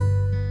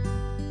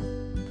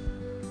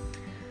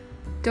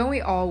Don't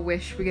we all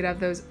wish we could have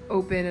those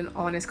open and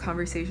honest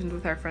conversations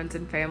with our friends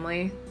and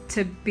family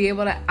to be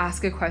able to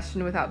ask a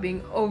question without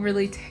being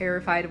overly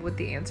terrified of what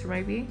the answer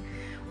might be?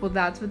 Well,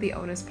 that's what the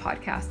Onus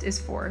podcast is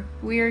for.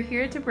 We are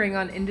here to bring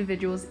on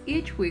individuals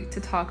each week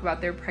to talk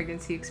about their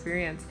pregnancy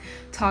experience,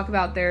 talk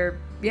about their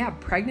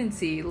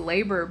pregnancy,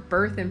 labor,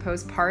 birth, and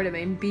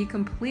postpartum, and be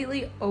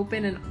completely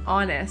open and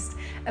honest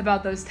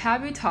about those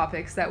taboo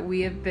topics that we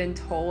have been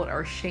told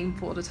are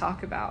shameful to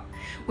talk about.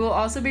 We'll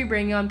also be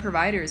bringing on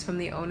providers from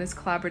the Onus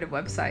Collaborative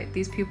website.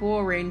 These people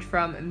will range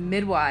from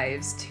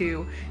midwives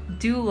to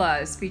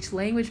doulas, speech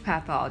language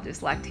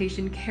pathologists,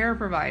 lactation care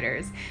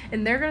providers,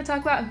 and they're going to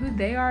talk about who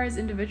they are as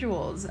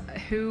individuals,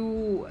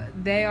 who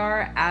they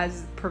are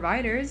as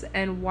providers,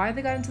 and why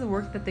they got into the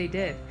work that they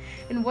did,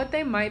 and what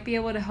they might be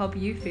able to help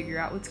you figure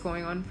out what's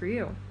going on for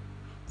you.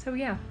 So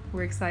yeah,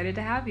 we're excited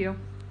to have you.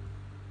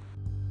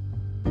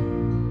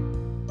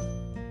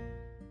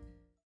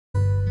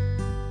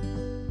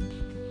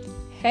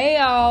 Hey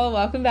y'all,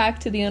 welcome back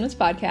to the Onus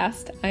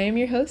podcast. I am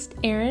your host,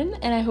 Erin,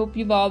 and I hope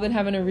you've all been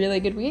having a really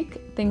good week.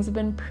 Things have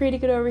been pretty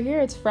good over here.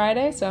 It's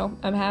Friday, so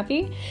I'm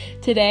happy.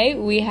 Today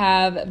we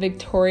have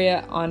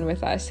Victoria on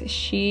with us.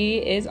 She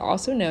is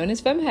also known as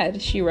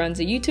Femhead. She runs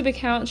a YouTube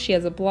account, she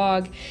has a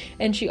blog,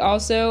 and she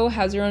also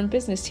has her own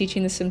business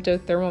teaching the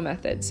symptothermal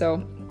method.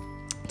 So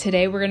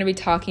today we're going to be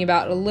talking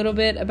about a little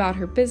bit about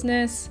her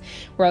business.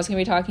 We're also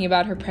going to be talking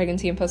about her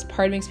pregnancy and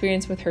postpartum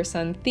experience with her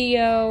son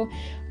Theo,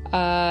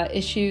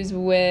 issues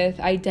with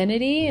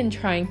identity and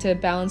trying to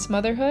balance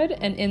motherhood.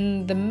 And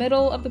in the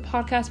middle of the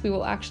podcast, we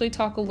will actually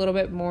talk a little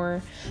bit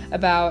more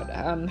about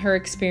her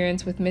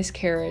experience with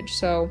miscarriage.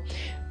 So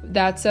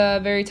that's a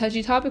very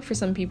touchy topic for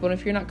some people. And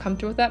if you're not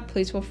comfortable with that,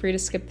 please feel free to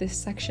skip this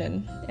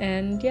section.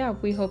 And yeah,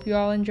 we hope you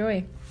all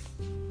enjoy.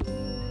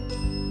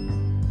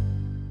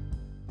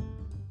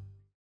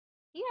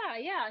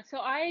 Yeah. So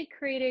I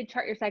created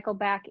Chart Your Cycle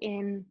back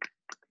in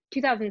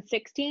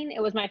 2016.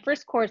 It was my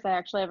first course I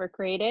actually ever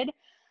created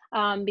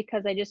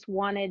because I just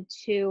wanted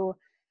to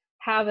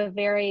have a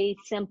very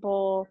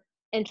simple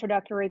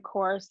introductory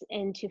course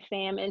into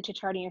into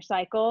charting your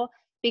cycle.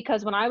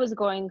 Because when I was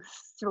going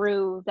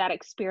through that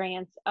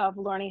experience of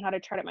learning how to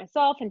chart it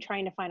myself and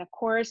trying to find a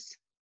course,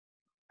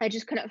 I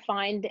just couldn't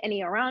find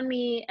any around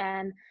me.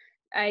 And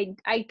I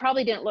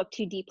probably didn't look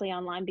too deeply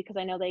online because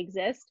I know they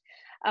exist.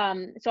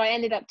 So I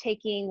ended up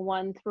taking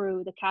one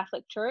through the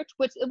Catholic Church,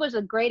 which it was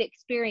a great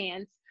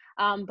experience,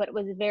 but it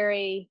was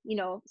very,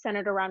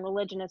 centered around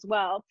religion as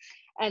well.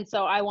 And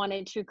so I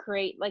wanted to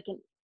create like an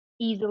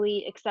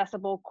easily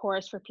accessible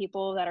course for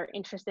people that are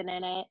interested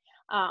in it,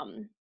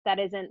 that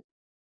isn't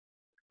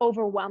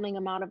overwhelming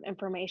amount of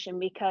information,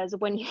 because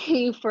when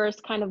you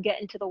first kind of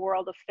get into the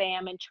world of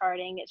FAM and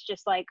charting, it's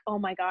just like, oh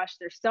my gosh,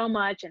 there's so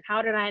much, and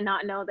how did I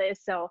not know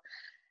this? So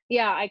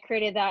yeah, I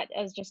created that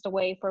as just a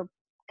way for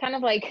kind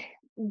of like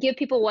give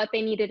people what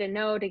they needed to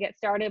know to get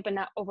started, but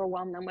not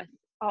overwhelm them with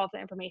all of the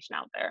information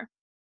out there.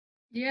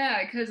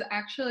 Yeah, because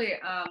actually,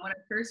 when I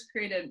first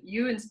created,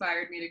 you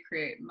inspired me to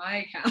create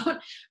my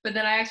account, but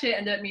then I actually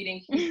ended up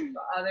meeting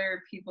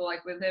other people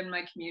like within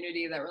my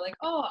community that were like,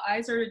 oh,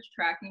 I started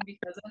tracking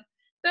because of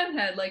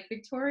Femhead, like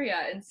Victoria.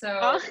 And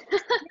so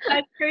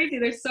that's crazy.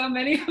 There's so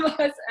many of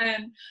us.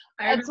 And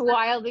That's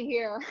wild to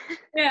hear.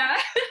 Yeah.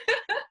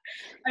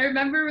 I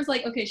remember it was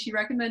like, okay, she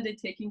recommended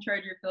Taking Charge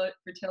of Your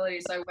Fertility,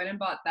 so I went and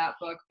bought that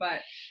book.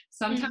 But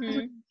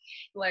sometimes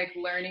like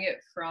learning it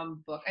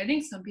from book, I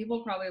think some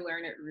people probably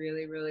learn it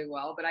really, really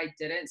well, but I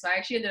didn't. So I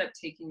actually ended up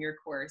taking your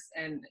course,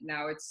 and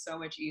now it's so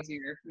much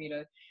easier for me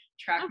to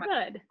track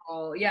my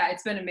goal. Yeah,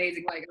 it's been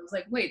amazing. Like I was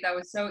like, wait, that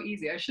was so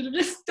easy. I should have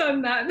just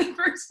done that in the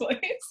first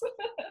place.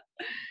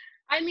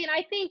 I mean,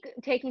 I think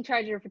Taking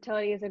Charge of Your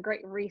Fertility is a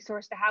great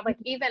resource to have. Like,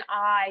 even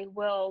I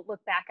will look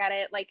back at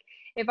it. Like,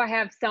 if I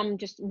have some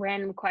just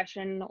random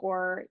question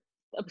or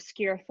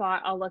obscure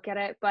thought, I'll look at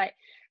it. But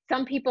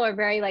some people are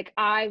very like,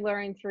 I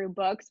learn through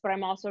books, but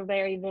I'm also a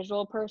very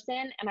visual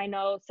person. And I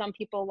know some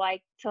people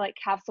like to like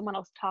have someone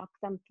else talk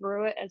them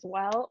through it as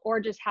well,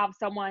 or just have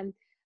someone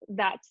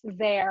that's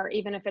there,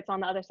 even if it's on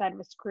the other side of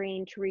a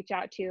screen, to reach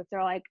out to if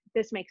they're like,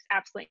 this makes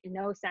absolutely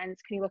no sense.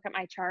 Can you look at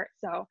my chart?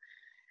 So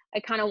I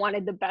kind of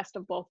wanted the best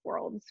of both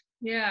worlds.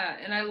 Yeah,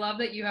 and I love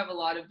that you have a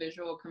lot of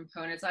visual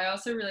components. I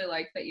also really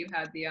like that you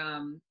had the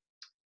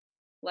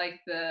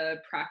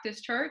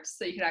practice charts,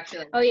 so you could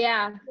actually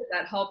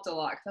that helped a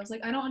lot, because I was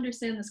like, I don't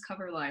understand this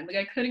cover line. Like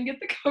I couldn't get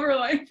the cover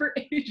line for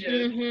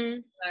ages.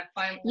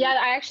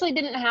 I actually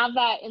didn't have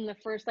that in the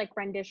first like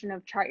rendition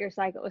of Chart Your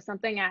Cycle. It was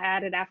something I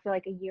added after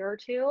like a year or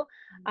two,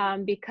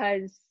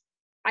 because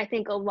I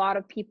think a lot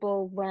of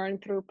people learn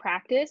through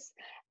practice,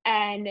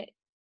 and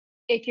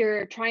if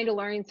you're trying to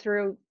learn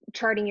through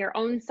charting your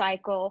own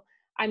cycle,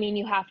 I mean,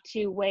 you have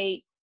to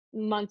wait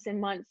months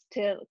and months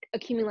to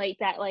accumulate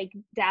that like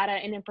data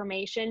and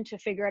information to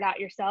figure it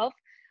out yourself,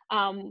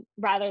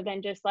 rather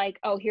than just like,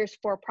 oh, here's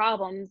 4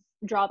 problems,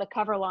 draw the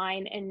cover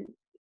line. And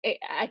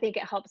I think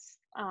it helps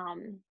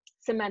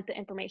cement the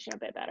information a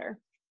bit better.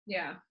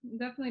 Yeah, it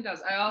definitely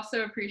does. I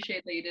also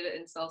appreciate that you did it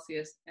in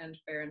Celsius and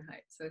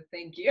Fahrenheit, so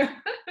thank you.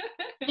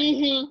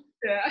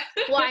 Yeah.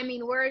 Well, I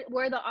mean,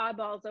 we're the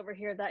oddballs over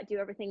here that do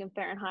everything in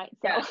Fahrenheit.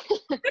 So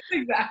Yeah,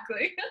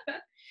 exactly.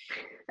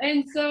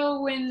 And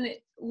so when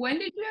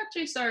did you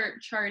actually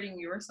start charting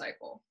your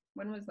cycle?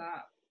 When was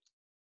that?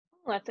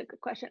 well, that's a good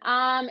question.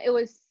 It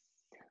was,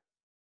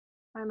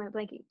 why am I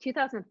blanking?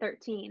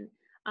 2013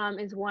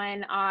 is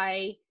when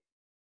I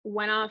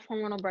went off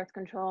hormonal birth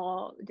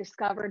control,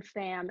 discovered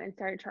FAM, and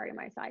started charting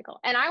my cycle.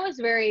 And I was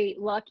very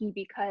lucky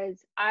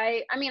because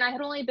I mean, I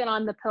had only been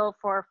on the pill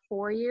for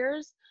 4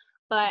 years,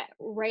 but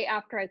right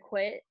after I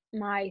quit,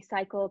 my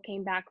cycle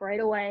came back right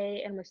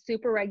away and was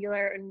super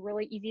regular and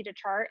really easy to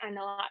chart. I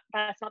know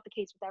that's not the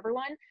case with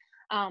everyone.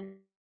 Um,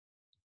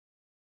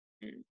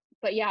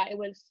 but yeah, it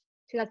was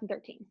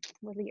 2013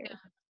 was the year.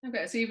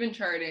 Okay, so you've been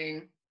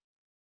charting,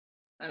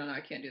 I don't know,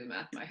 I can't do the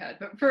math in my head,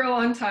 but for a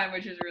long time,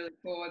 which is really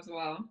cool as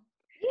well.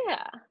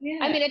 Yeah. I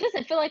Yeah. mean, it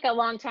doesn't feel like a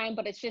long time,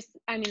 but it's just,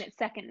 I mean, it's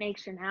second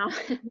nature now.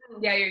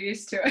 Yeah, you're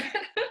used to it.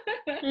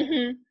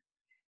 hmm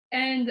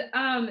And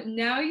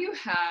now you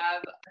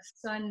have a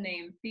son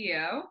named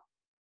Theo.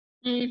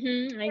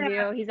 I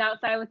do. He's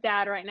outside with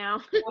dad right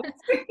now.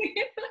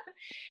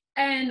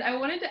 And I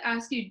wanted to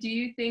ask you, do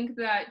you think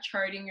that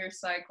charting your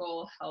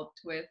cycle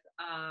helped with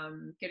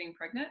getting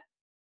pregnant?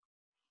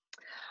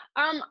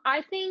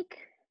 I think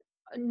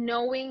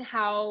knowing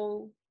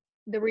how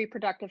the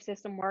reproductive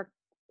system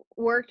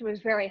worked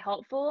was very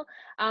helpful.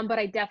 But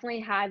I definitely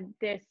had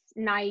this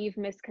naive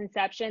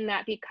misconception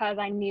that because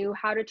I knew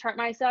how to chart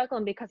my cycle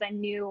and because I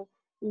knew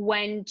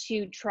when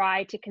to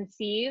try to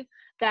conceive,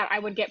 that I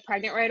would get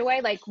pregnant right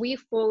away. Like we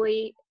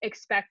fully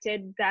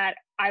expected that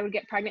I would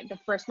get pregnant the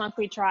first month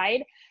we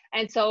tried.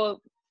 And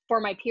so for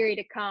my period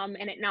to come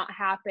and it not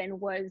happen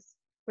was,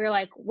 we were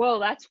like, whoa,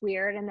 that's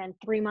weird. And then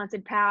 3 months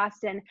had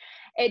passed, and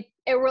it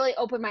really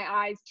opened my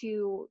eyes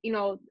to,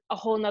 a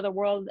whole nother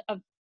world of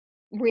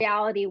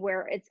reality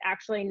where it's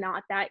actually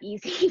not that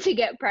easy to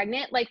get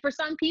pregnant. Like for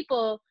some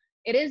people,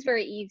 it is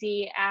very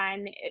easy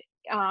and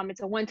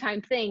it's a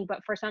one-time thing, but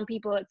for some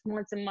people, it's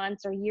months and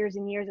months or years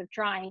and years of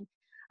trying.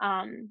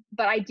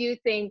 But I do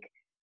think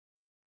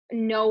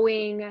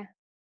knowing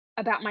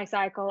about my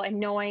cycle and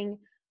knowing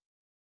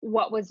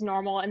what was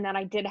normal and that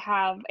I did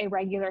have a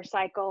regular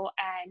cycle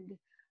and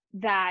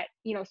that,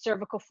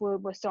 cervical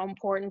fluid was so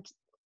important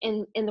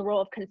in the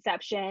role of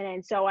conception.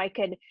 And so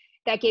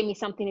that gave me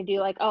something to do,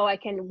 like, oh, I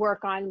can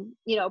work on,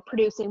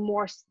 producing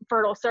more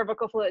fertile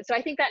cervical fluid. So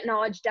I think that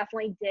knowledge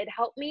definitely did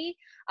help me.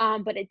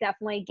 But it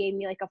definitely gave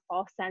me like a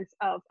false sense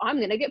of I'm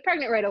going to get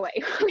pregnant right away,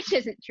 which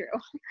isn't true.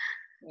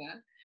 Yeah.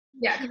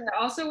 Yeah, 'cause I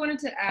also wanted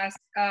to ask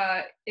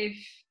if,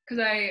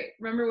 because I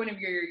remember one of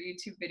your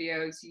YouTube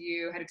videos,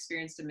 you had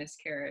experienced a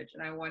miscarriage,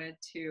 and I wanted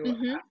to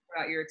hmm ask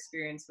about your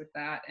experience with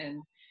that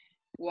and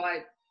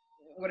what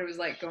what it was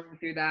like going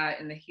through that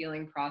and the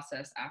healing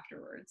process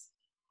afterwards.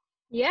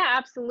 Yeah,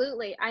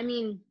 absolutely. I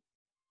mean,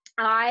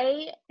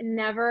 I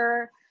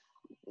never,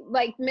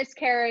 like,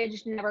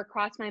 miscarriage never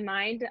crossed my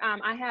mind.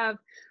 I have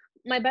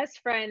my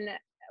best friend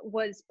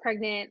was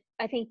pregnant,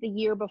 I think the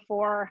year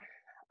before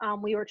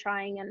we were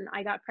trying, and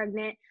I got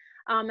pregnant.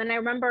 And I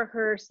remember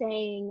her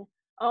saying,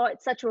 "Oh,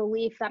 it's such a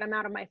relief that I'm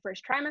out of my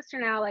first trimester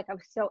now. Like I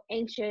was so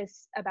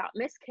anxious about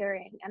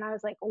miscarrying." And I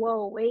was like,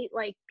 "Whoa, wait!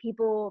 Like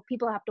people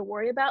have to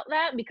worry about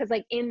that?" Because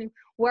like in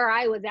where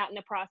I was at in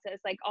the process,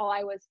 like all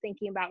I was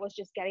thinking about was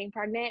just getting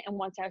pregnant, and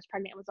once I was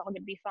pregnant, it was all going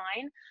to be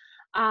fine.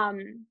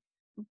 Um,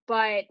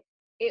 but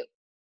it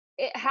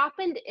it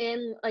happened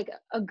in like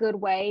a good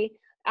way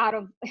out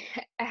of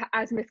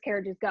as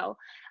miscarriages go,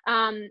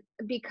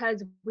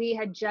 because we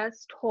had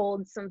just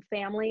told some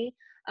family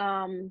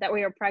that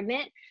we were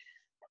pregnant,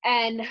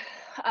 and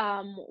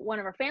one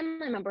of our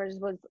family members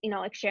was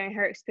like sharing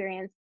her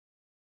experience,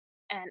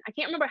 and I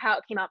can't remember how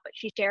it came up, but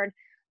she shared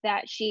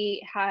that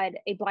she had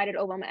a blighted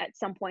ovum at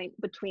some point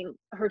between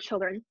her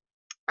children.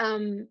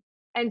 um,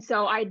 and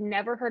so I'd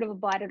never heard of a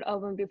blighted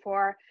ovum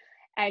before,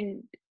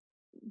 and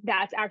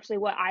that's actually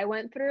what I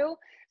went through.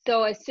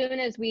 So as soon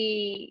as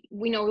we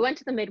went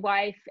to the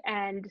midwife,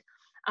 and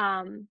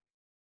um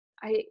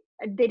I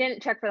they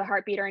didn't check for the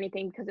heartbeat or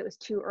anything because it was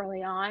too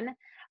early on,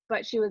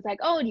 but she was like,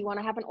 "Oh, do you want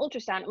to have an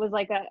ultrasound?" It was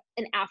like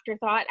an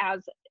afterthought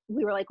as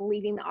we were like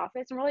leaving the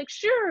office, and we're like,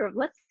 "Sure,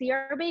 let's see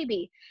our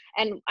baby."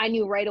 And I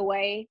knew right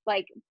away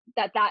like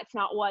that's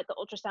not what the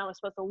ultrasound was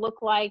supposed to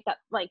look like, that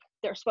like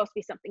there's supposed to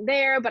be something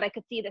there, but I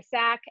could see the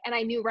sac, and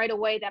I knew right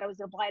away that it was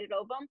a blighted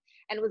ovum.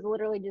 And it was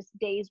literally just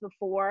days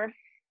before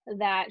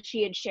that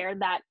she had shared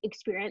that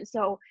experience.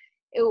 So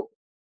it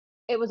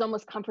it was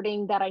almost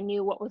comforting that I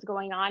knew what was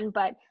going on,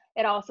 but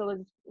it also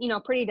was,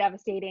 pretty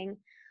devastating.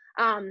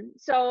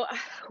 So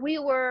we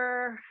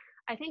were,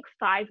 I think,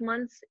 5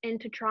 months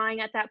into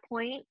trying at that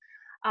point.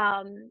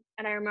 And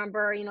I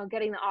remember,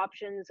 getting the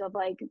options of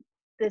like,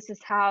 this is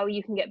how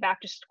you can get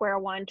back to square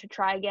one to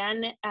try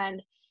again.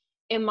 And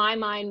in my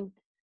mind,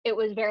 it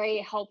was very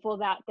helpful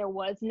that there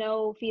was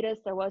no fetus,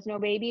 there was no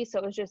baby. So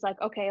it was just like,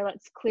 okay,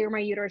 let's clear my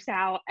uterus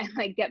out and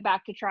like get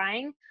back to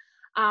trying.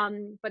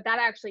 But that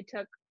actually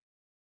took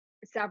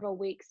several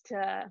weeks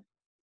to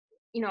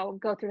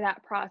go through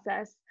that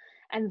process.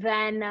 And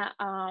then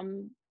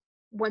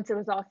once it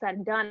was all said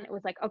and done, it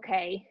was like,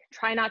 okay,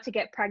 try not to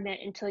get pregnant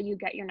until you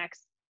get your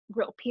next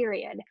real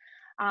period.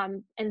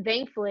 And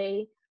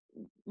thankfully,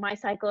 my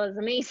cycle is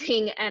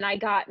amazing, and I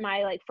got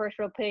my like first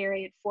real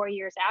period 4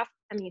 years after.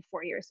 I mean,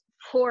 4 years,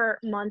 4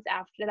 months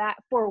after that,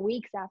 4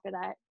 weeks after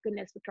that.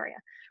 Goodness, Victoria,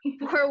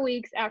 4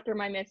 weeks after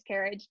my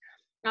miscarriage.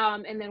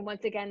 And then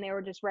once again, they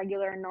were just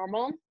regular and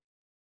normal.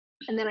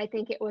 And then I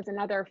think it was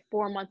another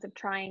 4 months of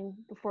trying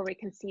before we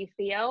conceived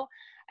Theo.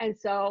 And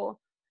so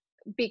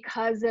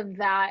because of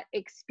that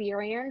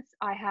experience,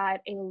 I had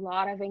a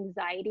lot of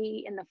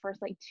anxiety in the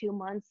first like 2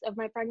 months of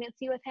my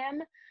pregnancy with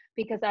him,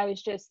 because I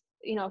was just,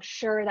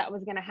 sure that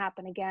was going to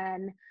happen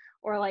again,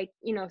 or like,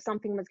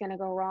 something was going to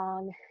go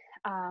wrong.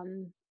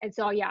 And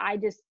so, yeah, I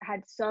just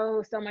had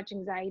so much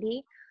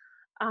anxiety.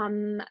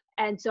 And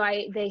so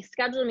they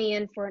scheduled me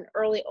in for an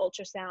early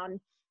ultrasound,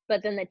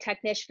 but then the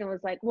technician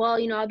was like, well,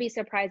 I'll be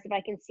surprised if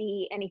I can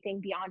see anything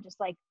beyond just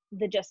like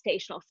the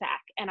gestational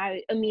sac. And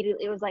I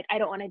immediately was like, I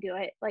don't want to do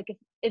it. Like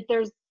if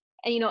there's,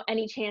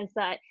 any chance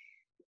that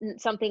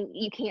something,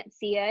 you can't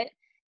see it,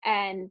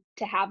 and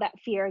to have that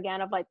fear again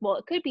of like, well,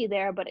 it could be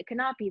there, but it could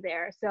not be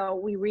there. So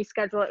we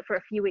rescheduled it for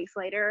a few weeks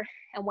later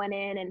and went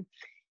in, and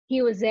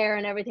he was there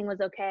and everything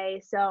was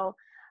okay. So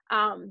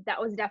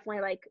that was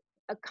definitely like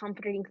a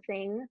comforting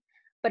thing.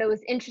 But it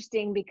was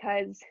interesting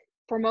because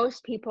for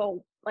most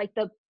people, like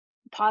the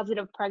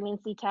positive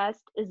pregnancy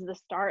test is the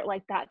start,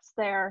 like that's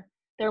their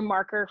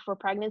marker for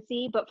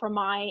pregnancy. But for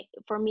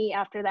me,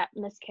 after that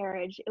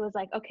miscarriage, it was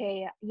like,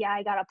 okay, yeah,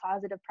 I got a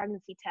positive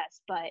pregnancy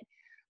test, but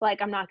like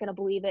I'm not going to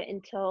believe it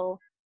until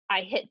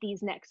I hit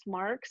these next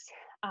marks.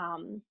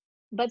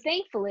 But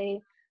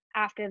thankfully,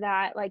 after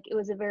that, like it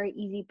was a very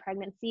easy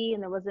pregnancy,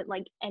 and there wasn't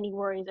like any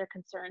worries or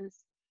concerns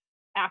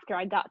after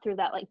I got through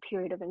that like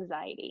period of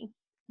anxiety.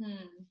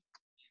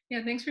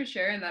 Yeah, thanks for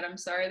sharing that. I'm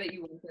sorry that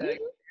you went through that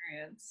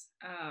experience.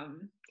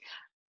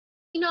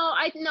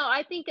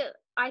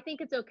 I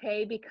think it's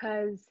okay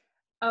because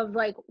of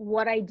like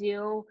what I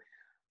do.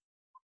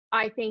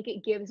 I think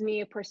it gives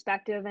me a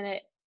perspective, and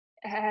it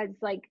has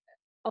like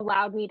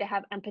allowed me to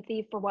have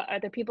empathy for what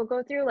other people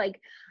go through.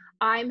 Like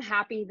I'm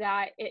happy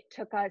that it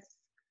took us,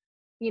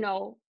 you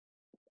know,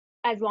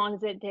 as long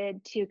as it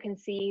did to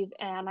conceive,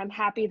 and I'm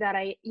happy that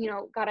I,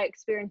 got to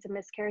experience a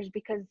miscarriage,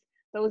 because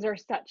those are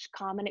such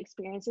common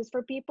experiences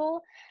for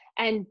people.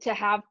 And to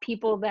have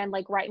people then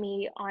like write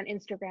me on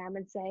Instagram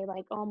and say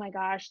like, oh my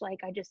gosh, like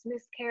I just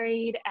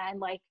miscarried, and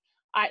like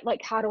I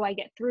like, how do I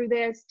get through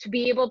this, to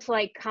be able to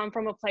like come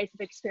from a place of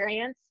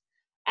experience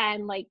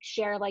and like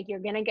share like you're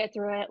gonna get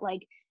through it,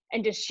 like,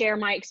 and just share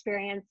my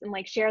experience and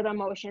like share the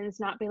emotions,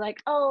 not be like,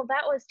 oh,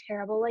 that was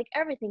terrible, like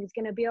everything's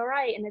gonna be all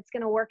right and it's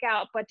gonna work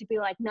out, but to be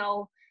like,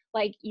 no,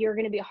 like you're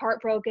gonna be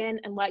heartbroken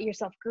and let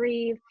yourself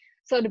grieve.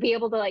 So to be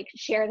able to like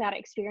share that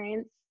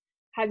experience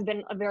has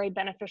been a very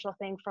beneficial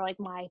thing for like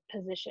my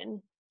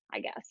position,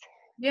 I guess.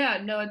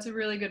 Yeah, no, it's a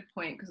really good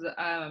point, because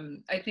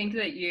I think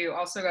that you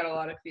also got a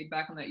lot of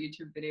feedback on that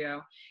YouTube video.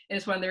 And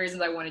it's one of the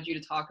reasons I wanted you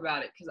to talk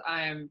about it, because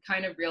I am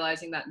kind of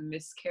realizing that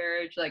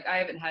miscarriage, like I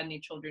haven't had any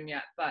children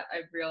yet, but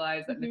I've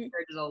realized that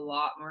miscarriage is a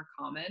lot more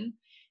common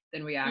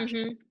than we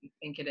actually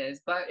think it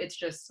is. But it's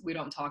just, we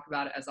don't talk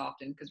about it as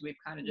often because we've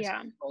kind of just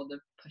been told to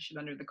push it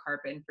under the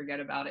carpet and forget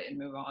about it and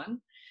move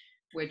on,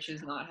 which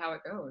is not how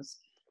it goes.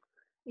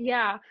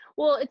 Yeah.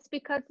 Well, it's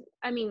because,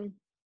 I mean,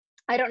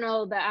 I don't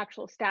know the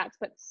actual stats,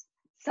 but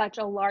such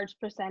a large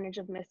percentage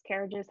of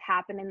miscarriages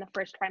happen in the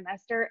first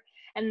trimester.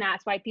 And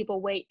that's why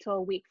people wait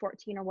till week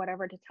 14 or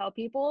whatever to tell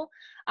people.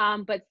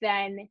 But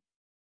then,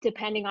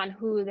 depending on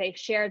who they've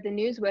shared the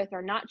news with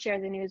or not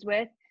shared the news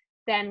with,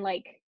 then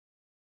like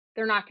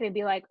they're not going to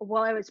be like,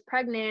 well, I was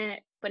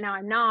pregnant, but now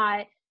I'm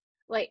not.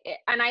 Like,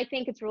 and I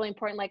think it's really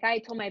important. Like, I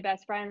told my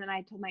best friend and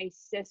I told my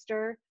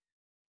sister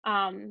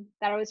that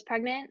I was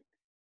pregnant.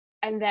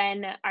 And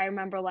then I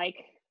remember like,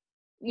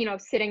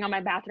 sitting on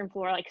my bathroom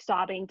floor, like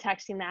sobbing,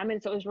 texting them.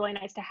 And so it was really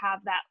nice to have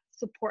that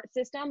support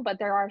system. But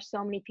there are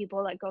so many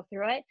people that go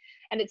through it.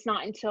 And it's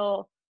not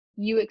until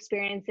you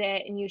experience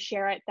it and you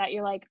share it that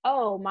you're like,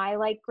 oh, my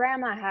like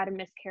grandma had a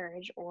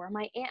miscarriage, or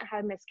my aunt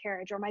had a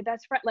miscarriage, or my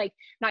best friend, like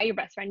not your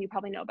best friend, you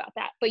probably know about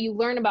that, but you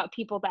learn about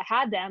people that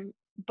had them,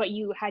 but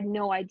you had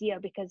no idea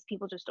because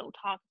people just don't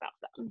talk about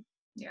them.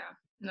 Yeah,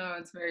 no,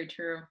 it's very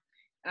true.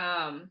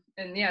 And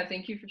yeah,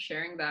 thank you for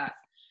sharing that.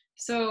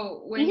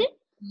 So when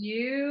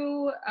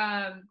you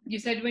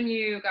said when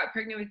you got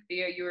pregnant with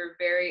Theo, you were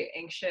very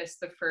anxious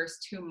the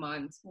first 2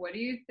 months. What do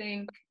you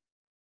think?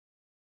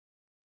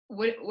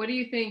 What do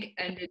you think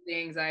ended the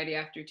anxiety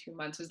after 2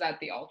 months? Was that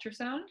the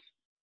ultrasound?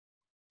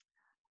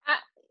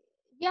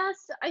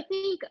 Yes, I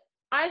think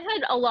I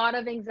had a lot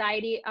of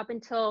anxiety up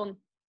until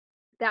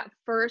that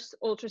first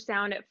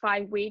ultrasound at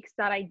 5 weeks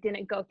that I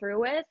didn't go through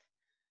with.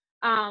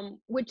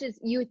 Which is,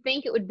 you would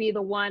think it would be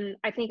the one,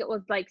 I think it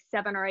was like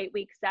 7 or 8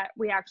 weeks that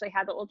we actually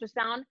had the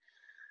ultrasound.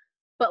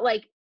 But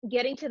like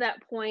getting to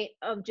that point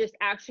of just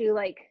actually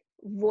like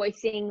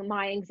voicing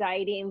my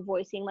anxiety and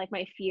voicing like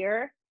my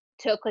fear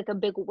took like a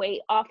big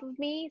weight off of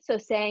me. So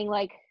saying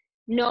like,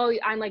 no,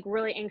 I'm like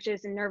really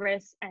anxious and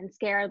nervous and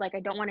scared, like I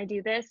don't want to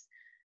do this,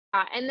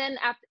 And then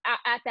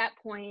at that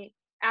point,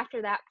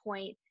 after that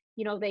point,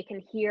 you know, they can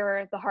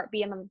hear the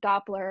heartbeat on the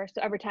Doppler.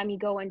 So every time you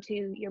go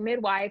into your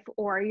midwife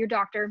or your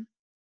doctor,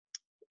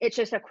 it's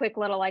just a quick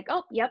little like,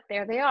 oh, yep,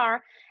 there they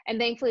are. And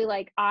thankfully,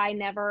 like I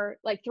never,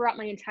 like throughout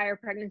my entire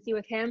pregnancy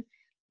with him,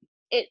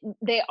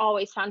 they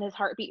always found his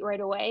heartbeat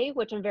right away,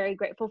 which I'm very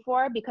grateful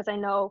for because I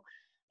know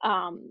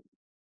um,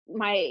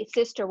 my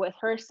sister with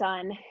her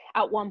son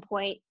at one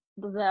point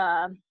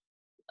the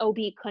OB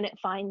couldn't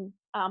find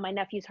my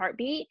nephew's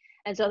heartbeat,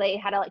 and so they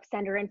had to like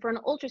send her in for an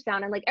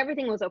ultrasound, and like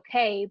everything was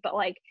okay, but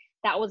like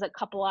that was a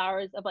couple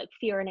hours of like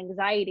fear and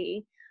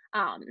anxiety.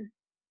 Um,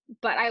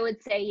 but I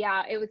would say,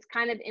 yeah, it was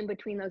kind of in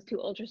between those two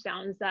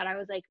ultrasounds that I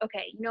was like,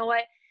 okay, you know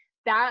what?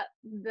 That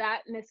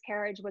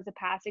miscarriage was a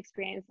past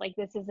experience. Like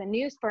this is a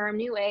new sperm,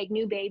 new egg,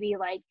 new baby.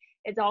 Like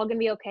it's all gonna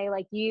be okay.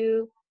 Like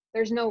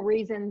there's no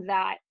reason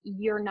that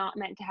you're not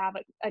meant to have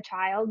a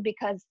child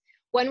because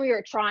when we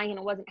were trying and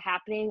it wasn't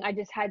happening, I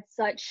just had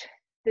such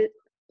the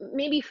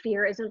maybe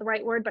fear isn't the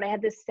right word, but I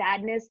had this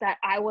sadness that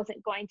I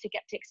wasn't going to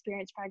get to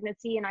experience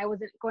pregnancy and I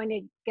wasn't going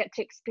to get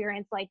to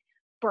experience like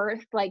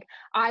birth. Like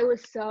I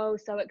was so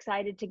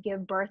excited to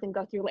give birth and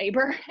go through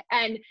labor.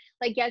 And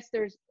like yes,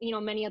 there's, you know,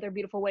 many other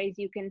beautiful ways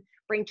you can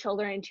bring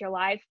children into your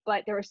life,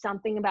 but there was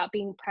something about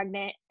being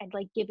pregnant and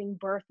like giving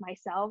birth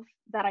myself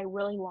that I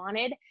really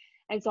wanted.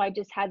 And so I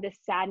just had this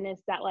sadness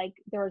that like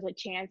there was a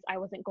chance I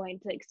wasn't going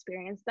to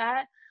experience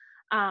that.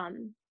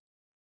 um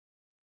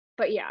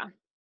but yeah,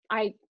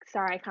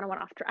 sorry, I kind of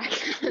went off track.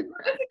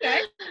 That's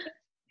okay.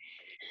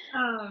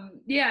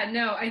 Yeah,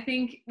 no, I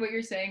think what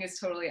you're saying is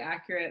totally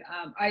accurate.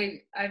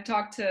 I've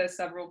talked to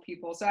several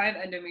people. So I have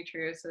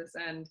endometriosis,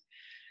 and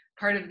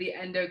part of the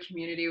endo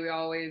community, we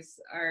always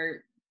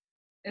are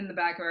in the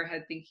back of our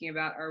head thinking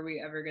about, are we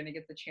ever going to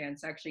get the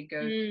chance to actually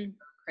go through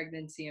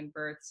pregnancy and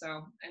birth? So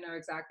I know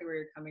exactly where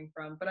you're coming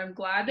from, but I'm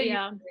glad that you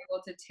Yeah. were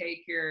able to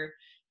take your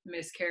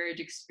miscarriage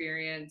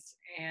experience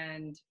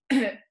and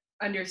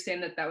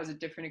understand that that was a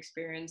different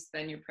experience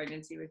than your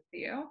pregnancy with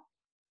Theo,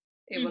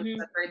 able to Hmm.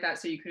 separate that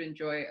so you could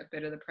enjoy a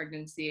bit of the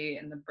pregnancy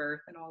and the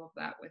birth and all of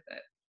that with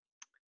it.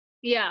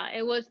 Yeah,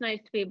 it was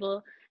nice to be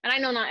able, and I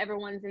know not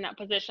everyone's in that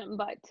position,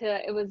 but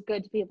it was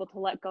good to be able to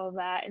let go of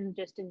that and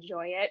just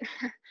enjoy it.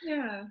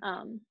 Yeah.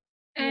 um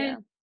And yeah.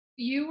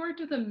 you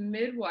worked with a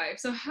midwife.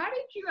 So how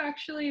did you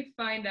actually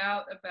find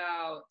out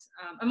about,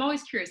 I'm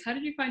always curious, how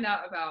did you find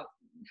out about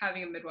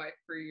having a midwife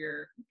for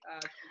your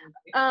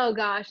pregnancy? Oh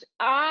gosh,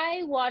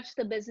 I watched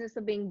The Business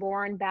of Being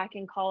Born back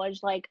in college.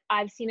 Like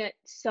I've seen it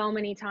so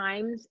many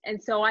times,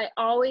 and so I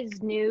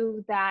always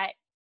knew that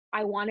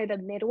I wanted a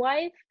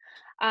midwife.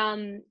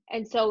 And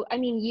so I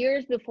mean,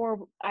 years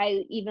before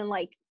I even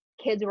like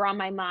kids were on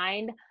my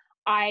mind,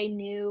 I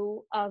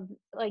knew of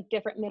like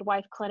different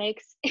midwife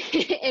clinics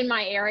in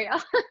my area.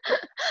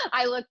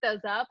 I looked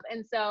those up,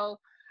 and so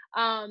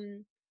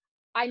um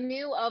I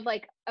knew of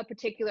like a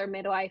particular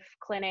midwife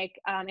clinic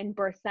and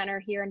birth center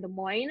here in Des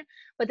Moines,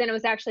 but then it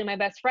was actually my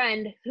best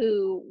friend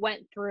who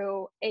went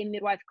through a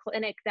midwife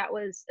clinic that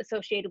was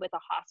associated with a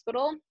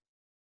hospital,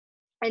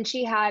 and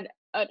she had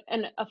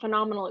a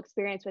phenomenal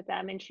experience with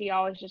them, and she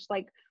always just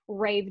like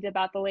raved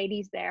about the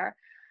ladies there.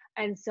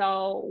 And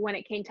so when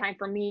it came time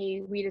for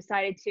me, we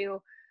decided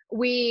to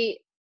we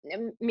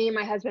me and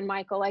my husband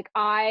Michael, like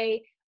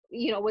I,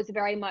 you know, was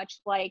very much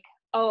like,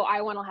 oh,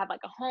 I want to have like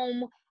a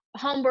home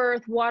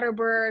birth, water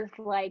birth,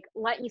 like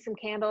light me some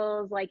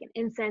candles, like an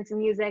incense and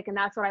music, and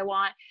that's what I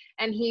want.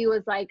 And he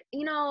was like,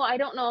 you know, I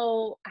don't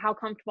know how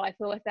comfortable I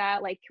feel with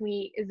that. Like,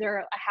 is there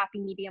a happy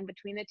medium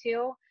between the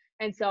two?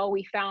 And so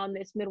we found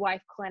this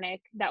midwife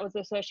clinic that was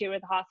associated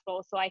with the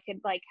hospital. So I could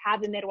like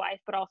have the midwife,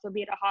 but also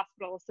be at a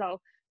hospital. So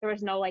there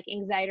was no like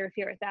anxiety or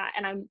fear with that.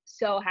 And I'm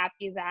so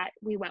happy that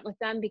we went with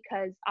them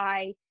because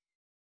I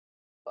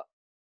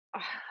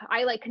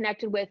like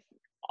connected with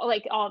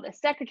like all the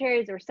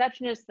secretaries, the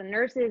receptionists, the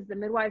nurses, the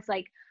midwives,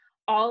 like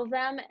all of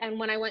them. And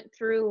when I went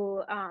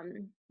through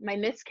my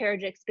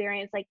miscarriage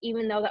experience, like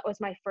even though that was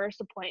my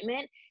first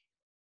appointment,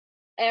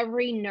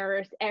 every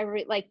nurse,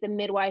 every like the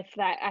midwife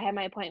that I had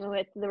my appointment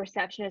with, the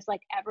receptionist,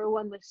 like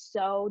everyone was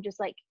so just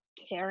like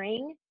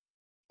caring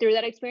through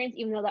that experience,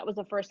 even though that was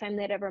the first time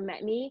they'd ever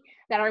met me,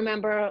 that I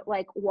remember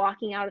like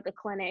walking out of the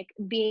clinic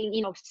being,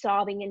 you know,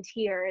 sobbing in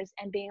tears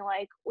and being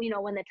like, you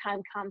know, when the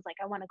time comes, like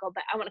I want to go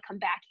back, I want to come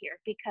back here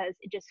because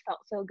it just felt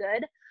so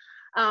good.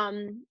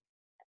 Um,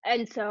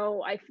 and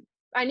so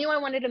I knew I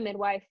wanted a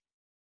midwife.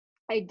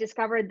 I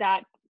discovered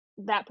that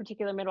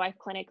particular midwife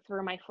clinic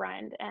through my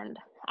friend, and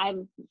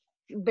I'm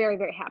very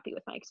happy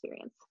with my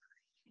experience.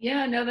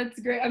 Yeah, no, that's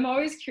great. I'm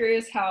always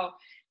curious how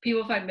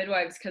people find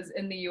midwives because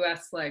in the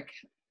US, like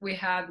we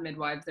have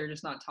midwives, they're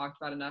just not talked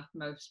about enough.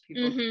 Most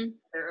people Mm-hmm.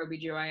 they're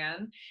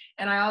OBGYN.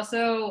 And I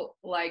also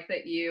like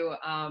that you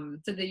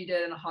said that you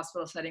did in a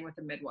hospital setting with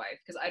a midwife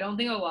because I don't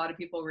think a lot of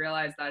people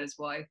realize that as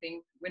well. I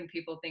think when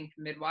people think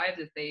midwives,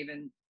 if they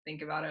even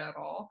think about it at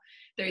all,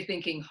 they're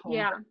thinking home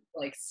Yeah. birth,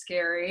 like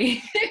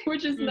scary,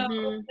 which is not what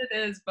Mm-hmm. it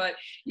is, but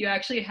you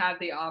actually have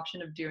the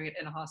option of doing it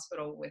in a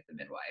hospital with a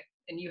midwife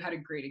and you had a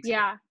great experience.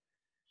 Yeah.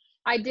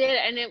 I did,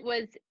 and it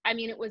was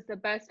the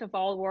best of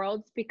all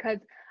worlds because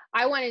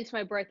I went into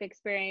my birth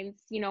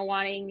experience,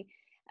 wanting,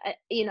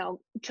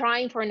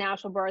 trying for a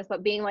natural birth,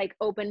 but being like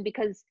open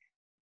because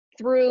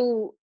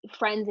through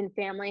friends and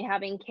family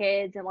having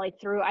kids and like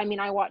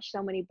I watched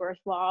so many birth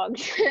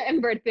vlogs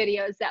and birth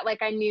videos that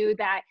like I knew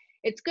that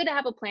it's good to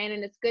have a plan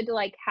and it's good to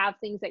like have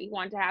things that you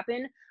want to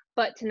happen,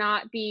 but to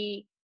not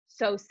be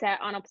so set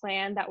on a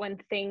plan that when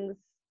things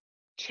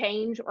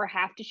change or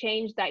have to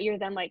change that you're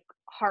then like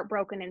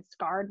heartbroken and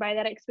scarred by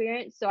that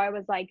experience. So I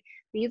was like,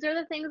 these are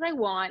the things I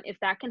want. If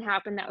that can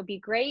happen, that would be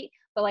great.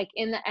 But like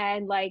in the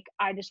end, like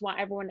I just want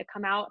everyone to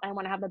come out. I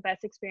want to have the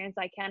best experience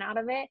I can out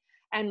of it.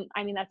 And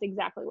I mean, that's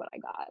exactly what I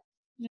got.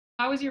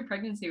 How was your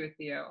pregnancy with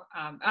you?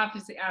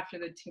 Obviously, after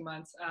the 2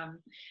 months,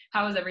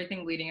 how was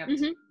everything leading up to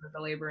Hmm.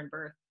 the labor and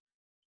birth?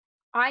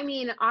 I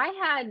mean, I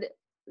had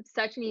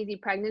such an easy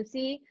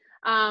pregnancy.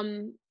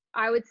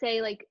 I would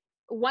say like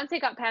once I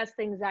got past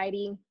the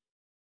anxiety,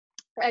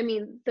 I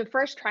mean, the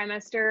first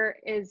trimester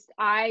is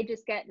I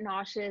just get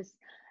nauseous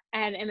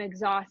and am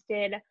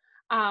exhausted,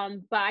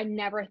 but I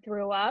never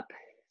threw up,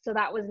 so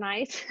that was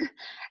nice.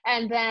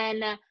 And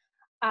then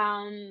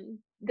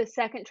the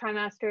second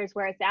trimester is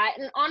where it's at,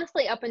 and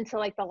honestly, up until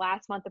like the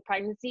last month of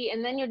pregnancy,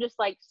 and then you're just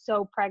like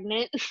so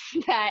pregnant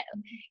that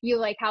you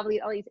like have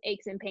all these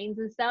aches and pains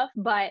and stuff.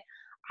 But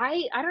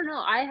I don't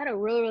know. I had a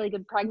really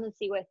good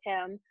pregnancy with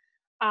him.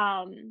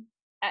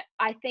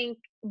 I think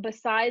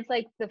besides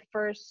like the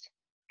first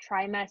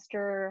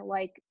trimester,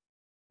 like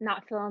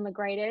not feeling the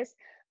greatest,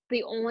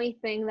 the only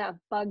thing that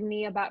bugged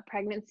me about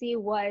pregnancy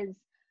was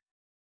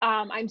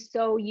I'm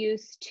so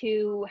used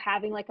to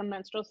having like a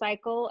menstrual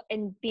cycle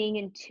and being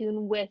in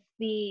tune with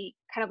the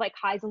kind of like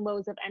highs and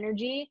lows of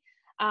energy.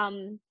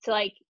 To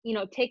like,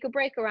 take a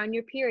break around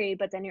your period,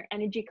 but then your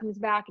energy comes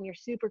back and you're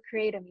super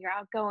creative, you're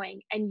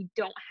outgoing, and you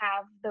don't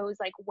have those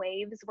like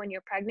waves when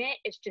you're pregnant.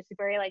 It's just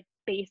very like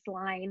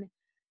baseline,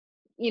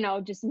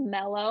 just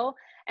mellow.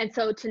 And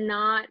so to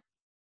not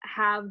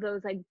have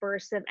those like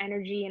bursts of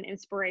energy and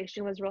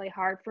inspiration was really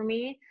hard for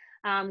me.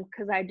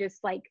 Because I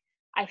just like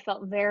I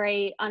felt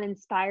very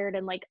uninspired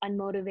and like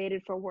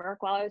unmotivated for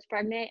work while I was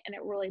pregnant, and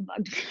it really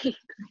bugged me.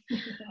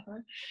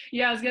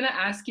 Yeah, I was gonna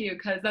ask you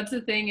because that's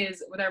the thing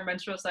is with our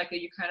menstrual cycle,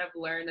 you kind of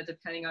learn that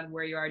depending on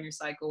where you are in your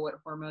cycle, what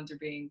hormones are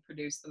being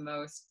produced the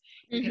most.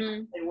 You can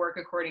Hmm. actually work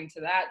according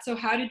to that. So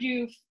how did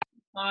you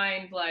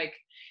find like,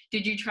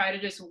 did you try to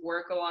just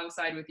work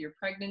alongside with your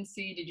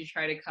pregnancy? Did you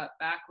try to cut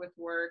back with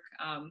work?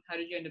 How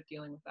did you end up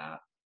dealing with that?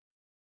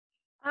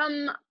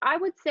 I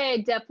would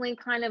say definitely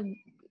kind of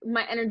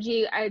my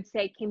energy, I would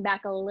say, came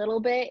back a little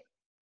bit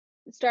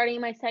starting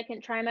my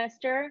second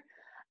trimester.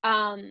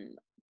 Um,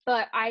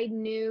 but I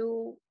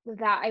knew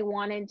that I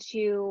wanted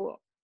to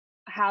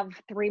have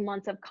 3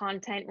 months of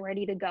content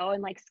ready to go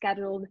and like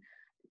scheduled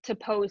to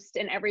post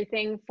and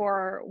everything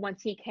for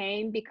once he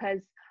came,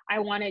 because I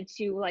wanted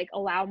to like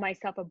allow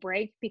myself a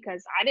break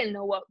because I didn't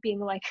know what being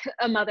like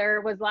a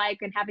mother was like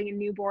and having a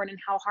newborn and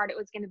how hard it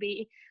was going to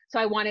be. So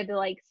I wanted to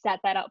like set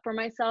that up for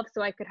myself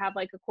so I could have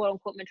like a quote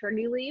unquote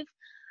maternity leave.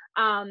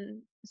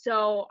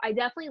 So I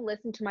definitely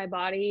listened to my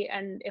body,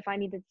 and if I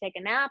needed to take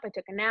a nap, I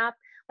took a nap.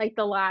 Like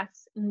the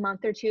last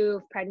month or two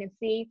of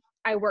pregnancy,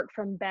 I worked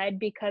from bed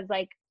because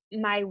like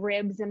my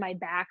ribs and my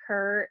back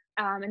hurt,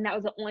 and that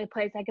was the only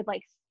place I could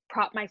like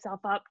prop myself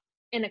up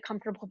in a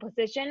comfortable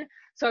position.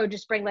 So I would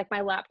just bring like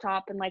my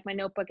laptop and like my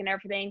notebook and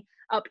everything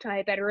up to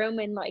my bedroom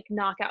and like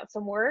knock out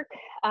some work.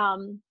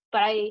 But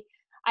I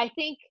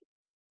think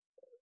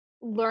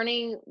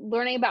learning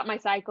about my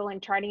cycle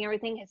and charting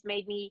everything has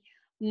made me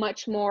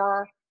much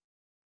more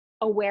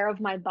aware of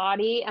my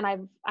body, and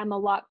I'm a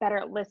lot better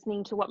at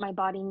listening to what my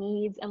body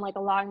needs and like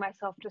allowing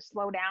myself to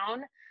slow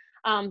down,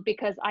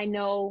 because I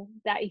know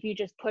that if you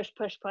just push,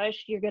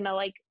 you're gonna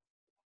like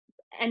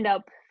end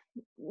up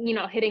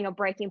hitting a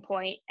breaking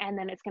point, and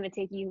then it's going to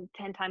take you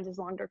 10 times as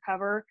long to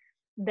recover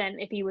than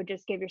if you would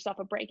just give yourself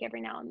a break every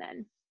now and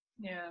then.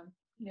 Yeah.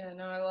 Yeah,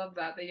 no, I love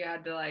that you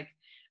had to like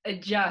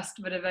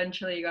adjust, but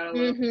eventually you got a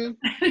little Hmm.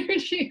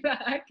 energy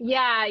back.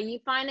 Yeah, you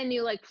find a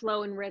new like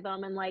flow and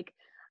rhythm and like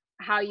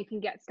how you can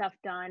get stuff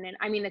done. And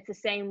I mean, it's the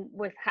same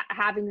with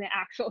having the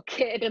actual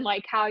kid and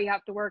like how you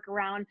have to work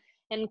around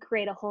and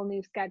create a whole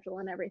new schedule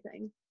and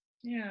everything.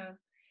 Yeah.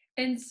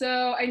 And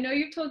so I know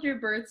you've told your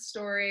birth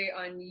story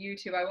on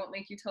YouTube. I won't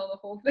make you tell the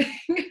whole thing.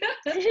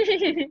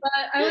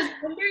 But I was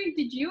wondering,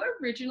 did you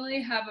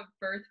originally have a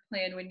birth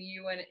plan when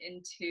you went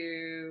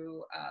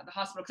into the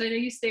hospital? Because I know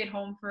you stayed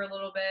home for a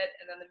little bit,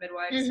 and then the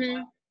midwives,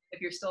 Hmm.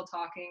 if you're still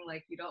talking,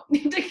 like you don't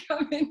need to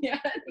come in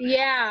yet.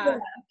 Yeah.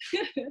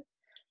 Yeah.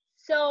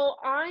 So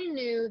I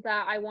knew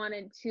that I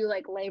wanted to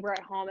like labor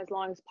at home as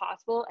long as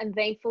possible. And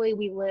thankfully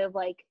we live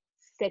like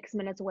 6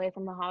 minutes away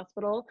from the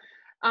hospital.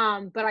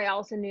 But I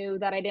also knew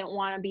that I didn't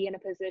want to be in a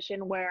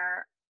position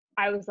where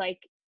I was like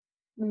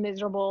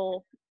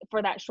miserable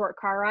for that short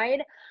car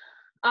ride.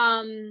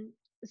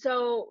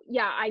 So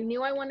yeah, I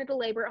knew I wanted to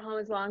labor at home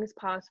as long as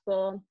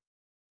possible.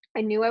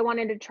 I knew I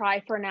wanted to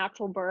try for a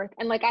natural birth,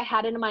 and, like, I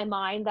had it in my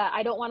mind that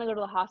I don't wanna go to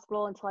the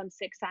hospital until I'm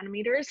 6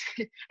 centimeters,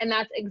 and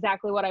that's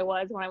exactly what I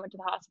was when I went to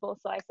the hospital,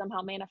 so I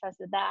somehow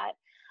manifested that.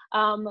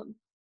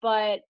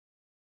 But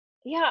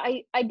yeah,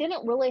 I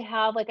didn't really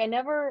have, like,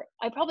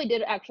 I probably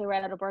did actually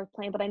write out a birth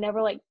plan, but I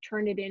never, like,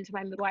 turned it into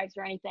my midwives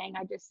or anything.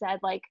 I just said,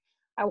 like,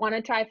 "I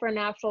wanna try for a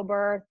natural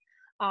birth,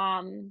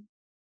 um,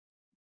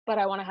 but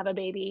I wanna have a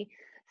baby."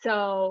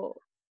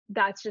 So,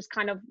 that's just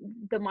kind of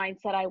the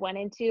mindset I went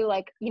into,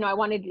 like, I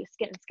wanted to do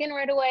skin to skin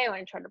right away, I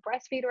wanted to try to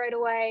breastfeed right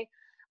away.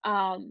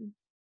 Um,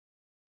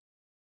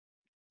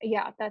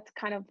 yeah, that's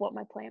kind of what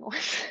my plan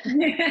was.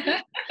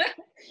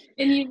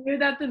 And you knew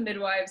that the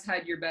midwives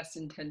had your best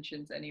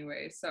intentions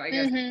anyway, so I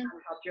guess that Mhm. kind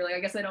of helped. You're like,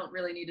 I guess I don't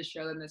really need to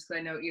show them this because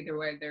I know either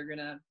way they're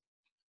gonna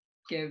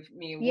give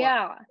me what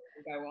Yeah.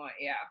 I want.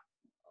 Yeah.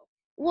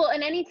 Well,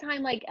 and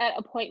anytime, like, at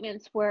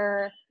appointments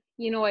where,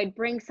 I'd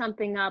bring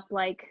something up,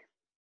 like,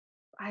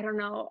 I don't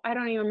know. I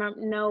don't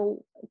even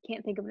know.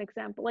 Can't think of an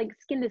example. Like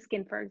skin to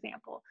skin, for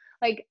example.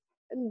 Like,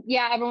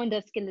 yeah, everyone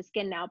does skin to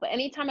skin now. But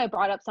anytime I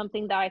brought up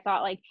something that I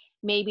thought like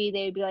maybe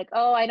they'd be like,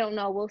 "Oh, I don't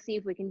know. We'll see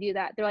if we can do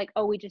that." They're like,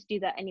 "Oh, we just do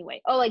that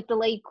anyway." Oh, like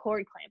delayed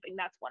cord clamping.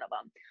 That's one of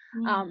them.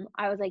 Mm.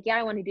 I was like, "Yeah,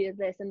 I want to do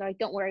this," and they're like,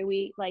 "Don't worry.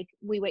 We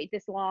wait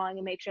this long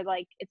and make sure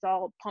like it's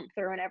all pumped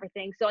through and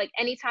everything." So like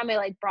anytime I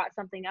like brought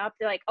something up,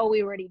 they're like, "Oh,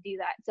 we already do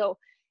that." So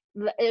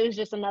it was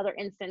just another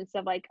instance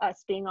of like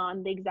us being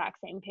on the exact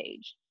same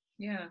page.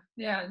 Yeah.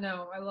 Yeah,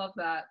 no, I love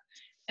that.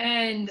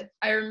 And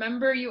I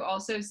remember you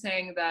also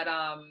saying that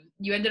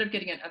you ended up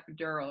getting an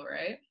epidural,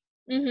 right?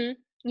 Mhm.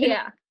 And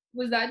Yeah.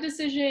 was that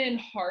decision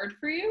hard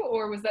for you,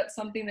 or was that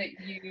something that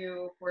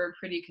you were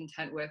pretty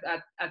content with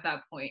at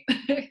that point?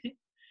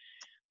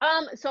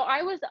 So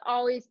I was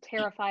always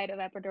terrified of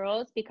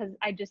epidurals because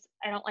I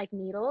don't like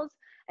needles.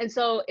 And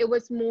so it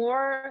was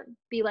more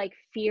the like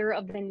fear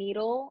of the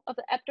needle of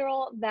the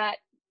epidural that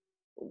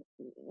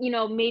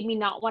made me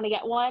not want to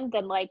get one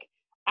than like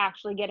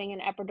actually getting an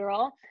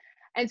epidural.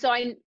 And so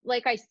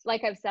like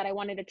I've said I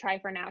wanted to try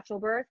for natural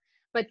birth,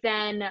 but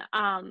then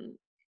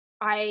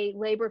I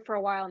labored for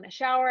a while in the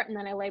shower and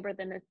then I labored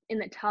in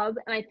the tub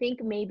and I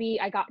think maybe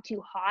I got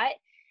too hot.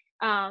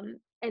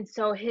 And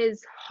so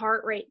his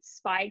heart rate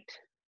spiked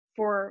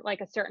for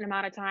like a certain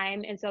amount of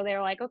time. And so they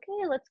were like,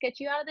 okay, let's get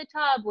you out of the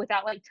tub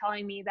without like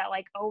telling me that,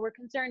 like, oh, we're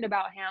concerned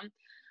about him.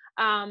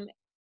 Um,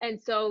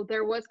 and so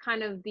there was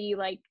kind of the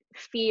like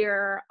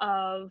fear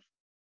of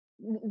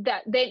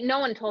that no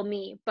one told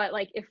me, but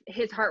like if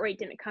his heart rate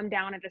didn't come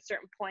down at a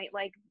certain point,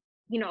 like,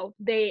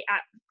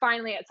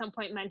 finally at some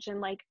point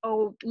mentioned like,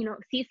 oh,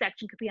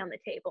 C-section could be on the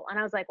table. And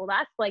I was like, well,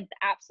 that's like the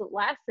absolute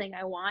last thing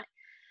I want.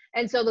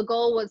 And so the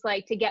goal was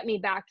like to get me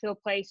back to a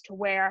place to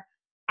where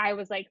I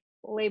was like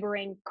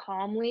laboring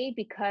calmly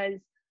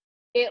because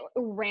it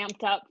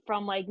ramped up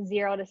from like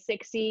 0 to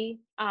 60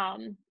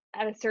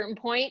 at a certain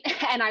point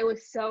and I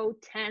was so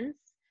tense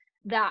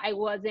that I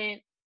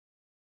wasn't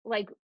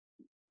like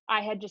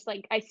I had just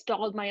like I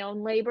stalled my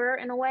own labor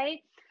in a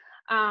way.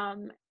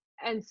 Um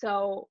and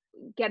so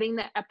getting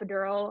the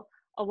epidural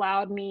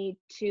allowed me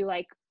to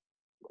like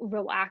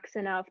relax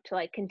enough to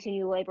like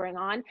continue laboring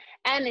on.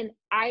 And then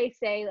I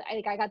say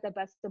like I got the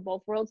best of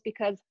both worlds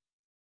because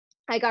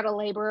I got to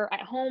labor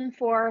at home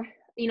for,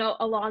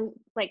 along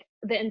like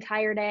the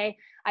entire day.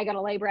 I got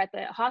to labor at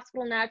the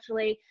hospital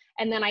naturally.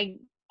 And then I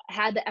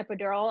had the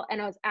epidural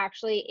and I was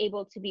actually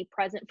able to be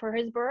present for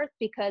his birth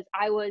because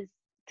I was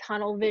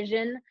tunnel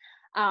vision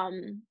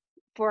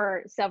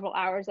for several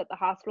hours at the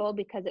hospital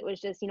because it was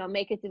just,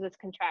 make it through this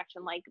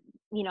contraction, like,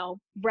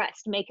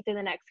 rest, make it through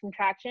the next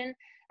contraction.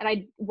 And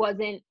I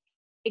wasn't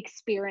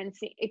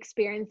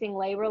experiencing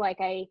labor like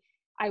I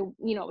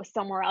was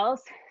somewhere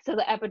else. So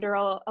the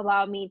epidural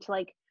allowed me to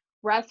like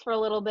rest for a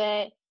little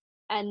bit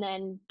and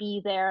then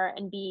be there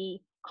and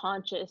be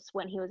conscious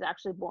when he was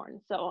actually born.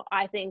 So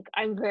I think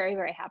I'm very,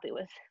 very happy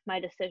with my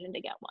decision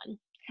to get one.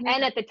 Yeah.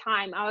 And at the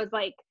time I was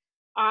like,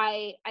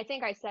 I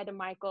think I said to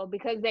Michael,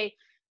 because they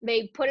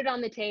put it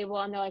on the table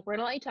and they're like, we're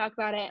gonna let you talk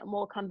about it and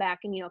we'll come back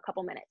in, a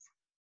couple minutes.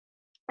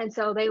 And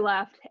so they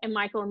left and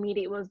Michael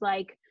immediately was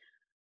like,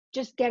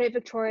 just get it,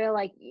 Victoria,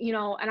 like,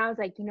 and I was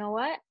like, you know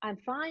what? I'm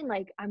fine.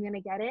 Like, I'm going to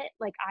get it.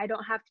 Like, I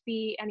don't have to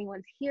be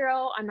anyone's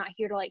hero. I'm not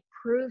here to like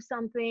prove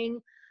something.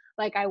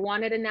 Like, I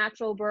wanted a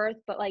natural birth,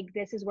 but like,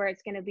 this is where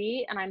it's going to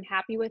be. And I'm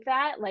happy with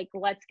that. Like,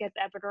 let's get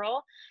the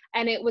epidural.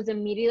 And it was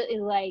immediately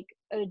like,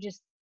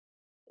 just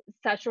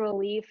such a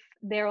relief.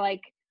 They're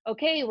like,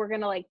 okay, we're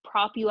going to like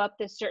prop you up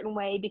this certain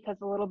way because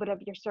a little bit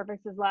of your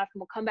cervix is left and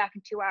we'll come back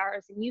in 2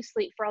 hours and you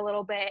sleep for a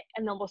little bit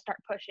and then we'll start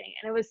pushing.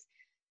 And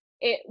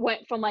it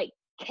went from like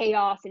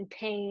chaos and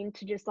pain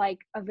to just like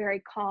a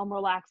very calm,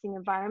 relaxing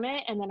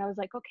environment. And then I was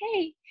like,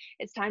 okay,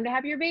 it's time to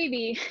have your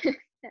baby.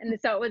 And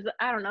so it was,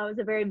 I don't know, it was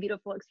a very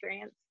beautiful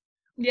experience.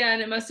 Yeah,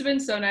 and it must have been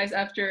so nice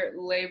after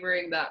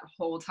laboring that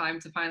whole time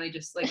to finally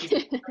just, like you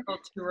said, able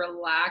to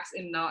relax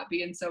and not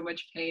be in so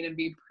much pain and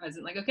be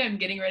present. Like, okay, I'm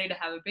getting ready to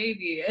have a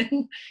baby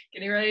and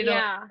getting ready to like,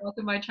 Yeah.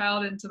 welcome my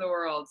child into the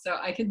world. So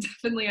I can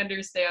definitely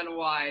understand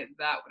why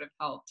that would have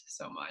helped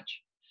so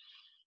much.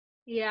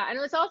 Yeah, and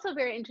it was also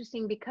very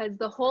interesting because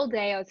the whole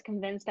day I was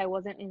convinced I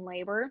wasn't in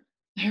labor.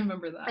 I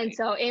remember that. And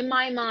so in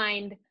my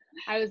mind,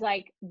 I was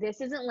like,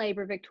 this isn't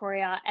labor,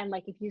 Victoria. And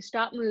like, if you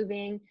stop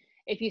moving,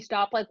 if you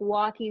stop like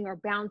walking or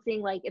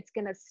bouncing, like it's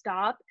going to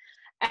stop.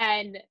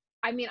 And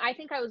I mean, I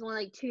think I was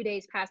only like 2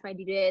 days past my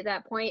due date at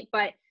that point,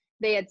 but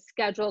they had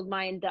scheduled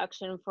my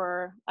induction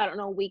for, I don't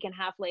know, a week and a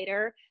half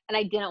later. And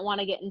I didn't want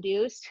to get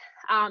induced.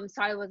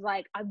 So I was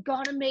like, I've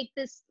got to make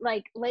this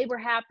like labor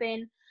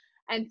happen.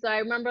 And so I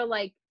remember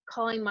like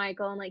calling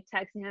Michael and like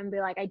texting him and be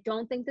like, I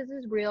don't think this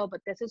is real,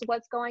 but this is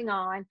what's going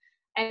on.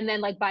 And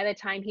then like by the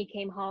time he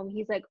came home,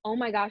 he's like, oh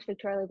my gosh,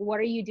 Victoria, like what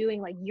are you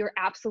doing? Like you're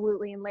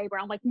absolutely in labor.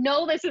 I'm like,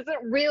 no, this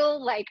isn't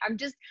real. Like I'm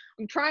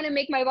trying to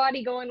make my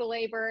body go into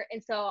labor.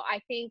 And so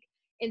I think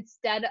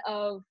instead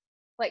of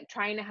like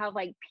trying to have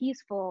like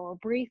peaceful,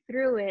 breathe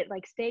through it,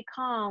 like stay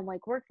calm,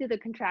 like work through the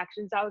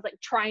contractions, I was like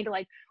trying to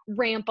like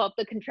ramp up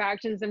the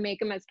contractions and make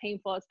them as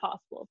painful as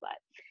possible. But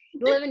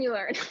you live and you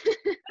learn.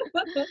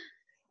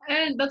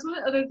 And that's one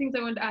of the other things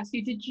I wanted to ask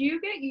you. Did you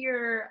get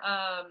your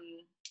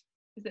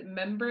is it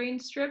membrane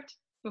stripped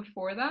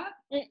before that?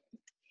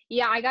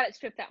 Yeah, I got it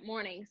stripped that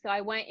morning. So I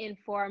went in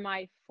for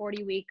my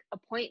 40-week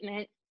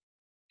appointment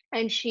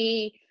and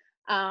she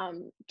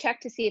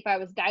checked to see if I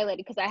was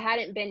dilated because I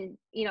hadn't been,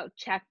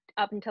 checked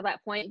up until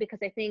that point because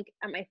I think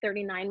at my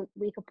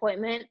 39-week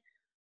appointment,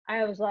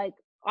 I was like,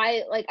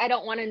 I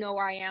don't want to know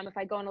where I am. If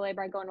I go into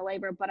labor, I go into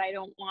labor, but I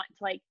don't want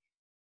to like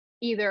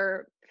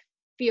either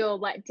feel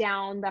let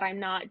down that I'm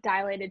not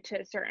dilated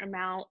to a certain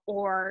amount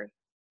or,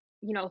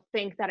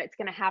 think that it's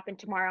going to happen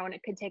tomorrow and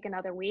it could take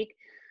another week.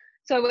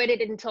 So I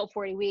waited until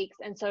 40 weeks.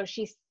 And so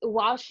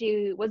while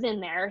she was in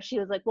there, she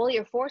was like, well,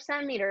 you're 4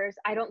 centimeters.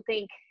 I don't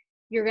think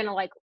you're going to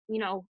like,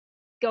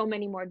 go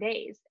many more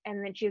days.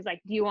 And then she was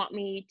like, do you want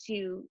me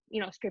to,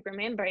 strip your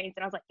membranes?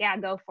 And I was like, yeah,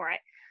 go for it.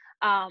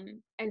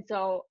 And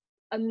so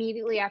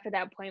immediately after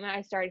that appointment,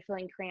 I started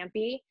feeling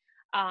crampy.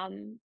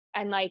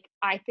 And like,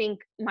 I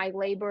think my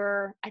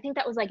labor, I think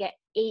that was like at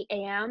 8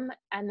 a.m.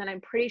 And then I'm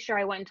pretty sure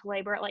I went into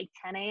labor at like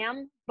 10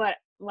 a.m. But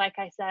like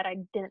I said, I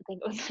didn't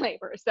think it was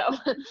labor. So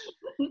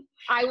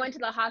I went to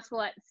the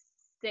hospital at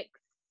 6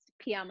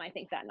 p.m. I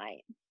think that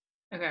night.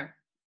 Okay.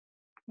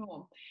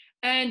 Cool.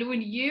 And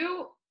when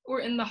you were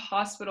in the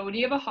hospital, when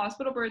you have a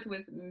hospital birth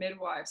with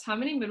midwives, how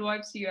many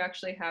midwives do you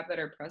actually have that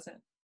are present?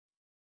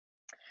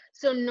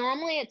 So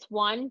normally it's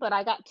one, but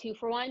I got 2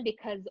 for 1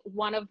 because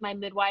one of my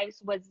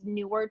midwives was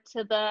newer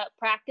to the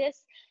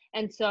practice.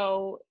 And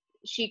so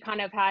she kind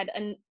of had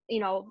an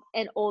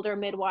older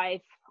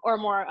midwife or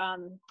more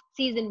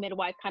seasoned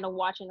midwife kind of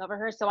watching over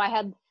her. So I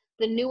had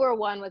the newer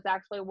one was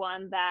actually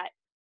one that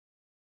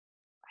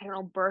I don't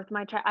know, birthed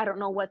my child. I don't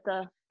know what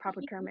the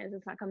proper term is.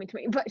 It's not coming to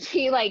me, but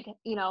she like,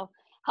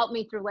 helped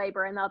me through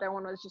labor and the other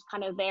one was just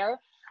kind of there.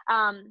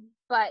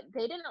 But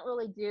they didn't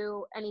really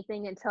do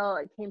anything until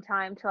it came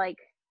time to like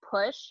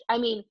push. I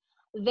mean,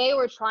 they're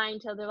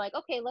like,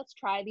 okay, let's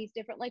try these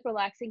different like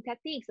relaxing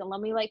techniques and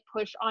let me like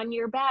push on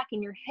your back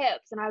and your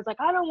hips. And I was like,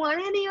 I don't want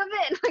any of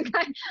it. Like,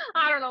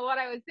 I don't know what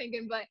I was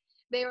thinking, but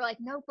they were like,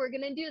 nope, we're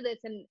going to do this.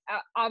 And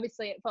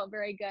obviously it felt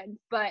very good,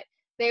 but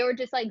they were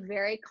just like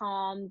very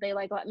calm. They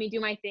like let me do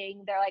my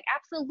thing. They're like,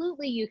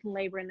 absolutely, you can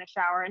labor in the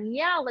shower. And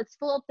yeah, let's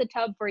fill up the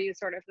tub for you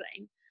sort of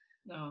thing.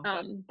 No,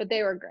 But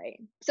they were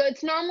great. So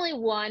it's normally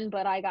one,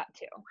 but I got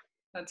 2.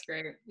 that's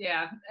great.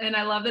 Yeah. And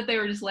I love that they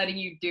were just letting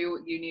you do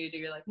what you need to do.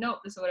 You're like, nope,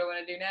 this is what I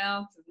want to do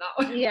now. This is not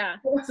what Yeah.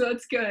 so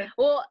that's good.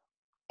 Well,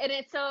 and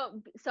it's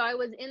so I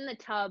was in the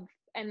tub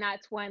and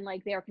that's when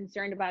like they were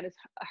concerned about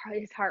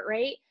his heart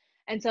rate.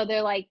 And so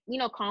they're like,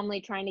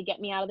 calmly trying to get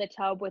me out of the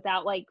tub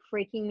without like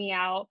freaking me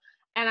out.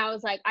 And I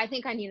was like, I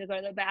think I need to go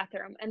to the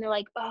bathroom. And they're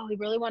like, oh, we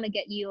really want to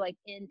get you like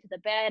into the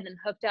bed and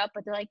hooked up.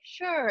 But they're like,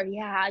 sure,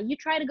 yeah, you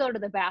try to go to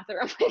the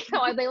bathroom.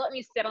 So they let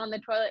me sit on the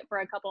toilet for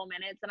a couple of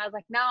minutes. And I was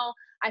like, no,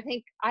 I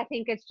think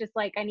it's just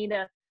like,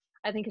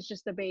 I think it's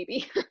just the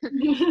baby.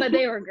 But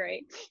they were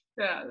great.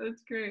 Yeah,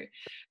 that's great.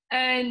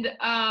 And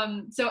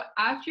so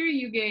after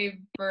you gave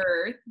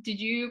birth, did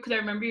you, because I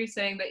remember you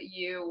saying that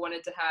you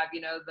wanted to have,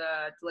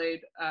 the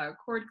delayed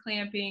cord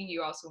clamping,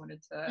 you also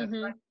wanted to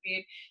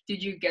breastfeed.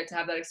 Did you get to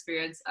have that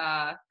experience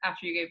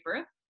after you gave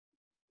birth?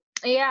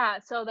 Yeah,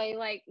 so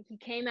he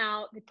came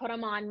out, they put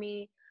him on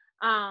me,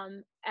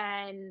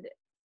 and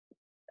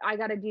I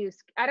gotta do,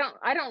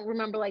 I don't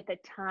remember like the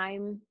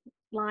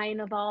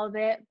timeline of all of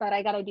it, but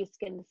I gotta do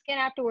skin to skin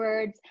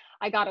afterwards.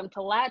 I got him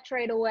to latch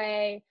right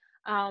away.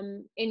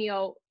 And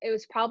it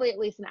was probably at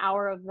least an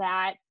hour of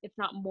that, if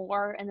not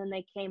more. And then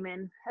they came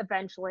in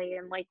eventually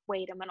and like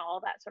weighed him and all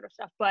that sort of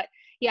stuff. But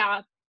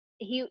yeah,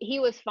 he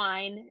was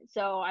fine.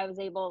 So I was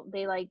able,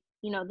 they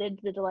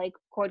did the like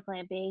cord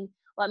clamping,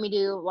 let me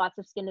do lots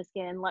of skin to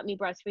skin, let me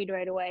breastfeed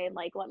right away, and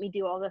like let me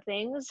do all the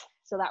things.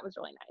 So that was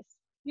really nice.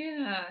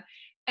 Yeah.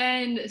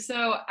 And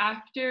so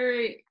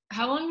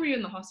how long were you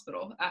in the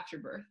hospital after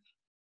birth?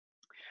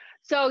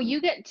 So you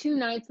get 2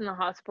 nights in the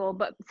hospital,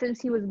 but since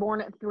he was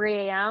born at 3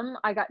 a.m.,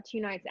 I got 2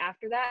 nights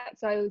after that.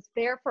 So I was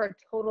there for a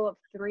total of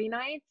 3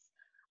 nights.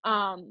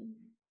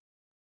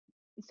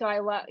 So I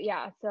left,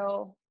 yeah.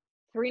 So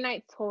 3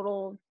 nights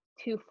total,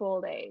 2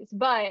 full days.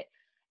 But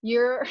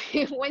you're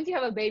once you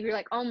have a baby, you're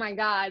like, oh my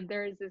God,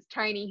 there's this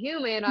tiny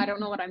human. I don't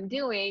know what I'm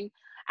doing.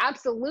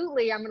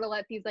 Absolutely, I'm gonna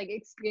let these like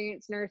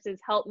experienced nurses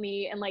help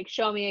me and like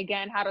show me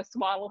again how to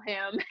swaddle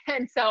him.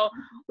 And so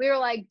we were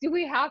like, do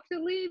we have to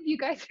leave? You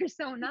guys are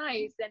so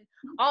nice. And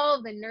all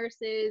of the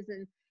nurses,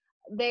 and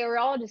they were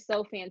all just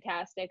so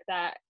fantastic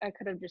that I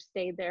could have just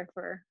stayed there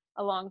for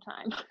a long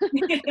time.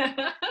 Yeah,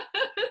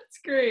 that's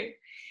great.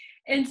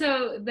 And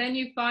so then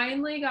you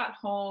finally got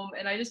home,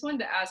 and I just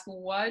wanted to ask,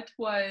 what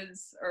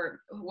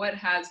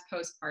has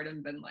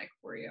postpartum been like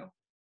for you?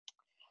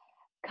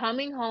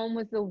 Coming home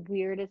was the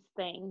weirdest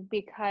thing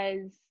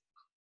because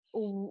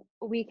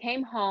we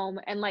came home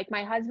and like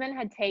my husband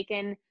had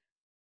taken,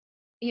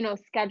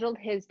 scheduled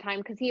his time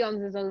because he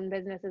owns his own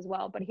business as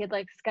well, but he had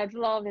like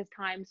scheduled all of his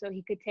time so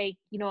he could take,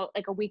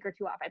 like a week or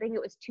two off. I think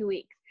it was 2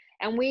 weeks.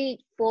 And we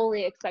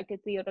fully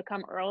expected Theo to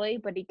come early,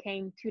 but he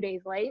came 2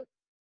 days late.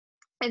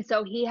 And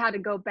so he had to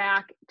go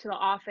back to the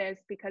office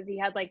because he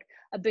had like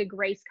a big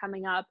race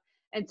coming up.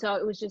 And so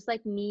it was just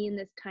like me and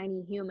this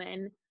tiny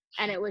human.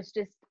 And it was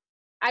just,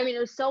 it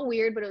was so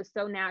weird, but it was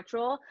so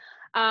natural.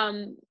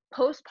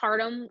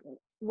 Postpartum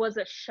was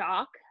a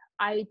shock.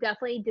 I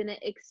definitely didn't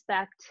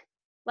expect,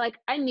 like,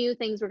 I knew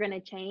things were going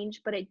to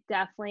change, but it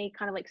definitely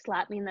kind of like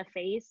slapped me in the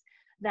face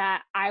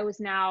that I was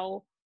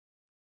now,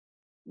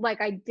 like,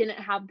 I didn't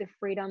have the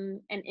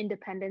freedom and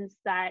independence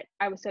that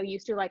I was so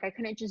used to. Like, I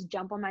couldn't just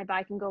jump on my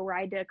bike and go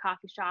ride to a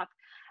coffee shop.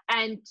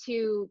 And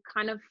to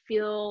kind of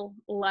feel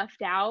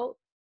left out,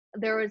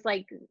 there was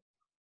like,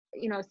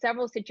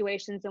 several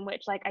situations in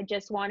which like I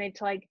just wanted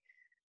to like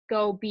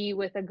go be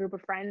with a group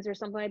of friends or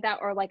something like that,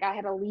 or like I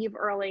had to leave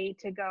early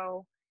to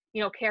go,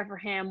 care for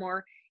him,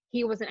 or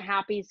he wasn't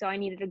happy so I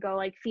needed to go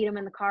like feed him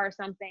in the car or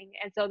something.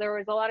 And so there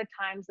was a lot of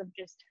times of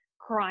just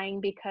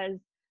crying because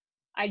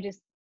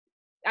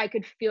I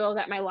could feel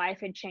that my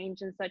life had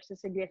changed in such a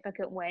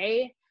significant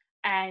way.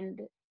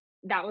 And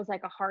that was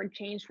like a hard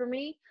change for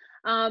me.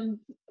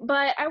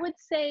 But I would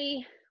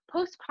say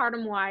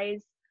postpartum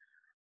wise,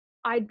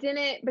 I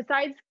didn't,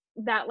 besides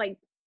that like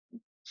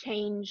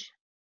change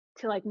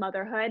to like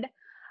motherhood,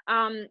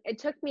 it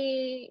took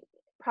me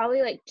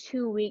probably like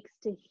 2 weeks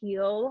to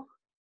heal.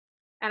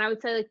 And I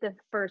would say like the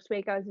first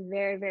week I was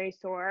very, very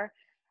sore.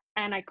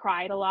 And I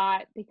cried a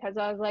lot because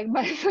I was like,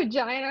 my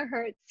vagina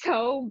hurts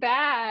so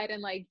bad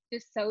and like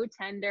just so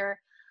tender.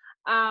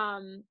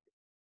 Um,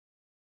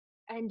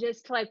 and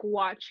just to like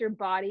watch your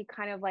body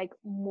kind of like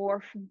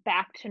morph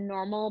back to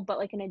normal, but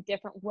like in a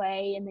different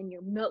way. And then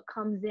your milk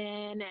comes in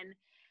and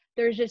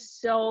there's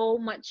just so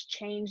much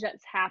change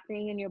that's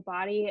happening in your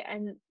body,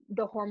 and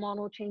the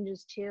hormonal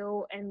changes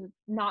too, and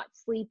not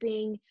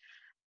sleeping.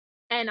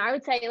 And I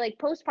would say like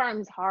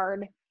postpartum is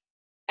hard.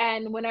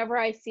 And whenever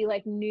I see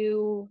like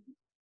new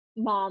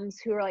moms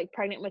who are like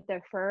pregnant with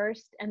their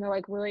first and they're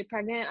like really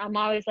pregnant, I'm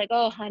always like,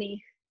 oh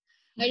honey,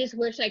 I just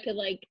wish I could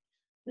like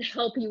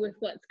help you with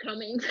what's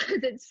coming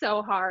because it's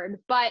so hard.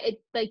 But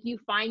it's like you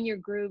find your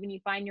groove and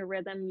you find your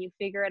rhythm and you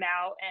figure it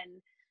out,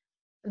 and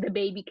the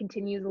baby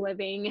continues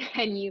living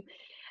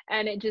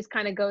and it just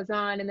kind of goes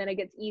on, and then it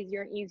gets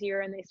easier and easier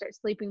and they start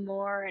sleeping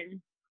more,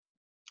 and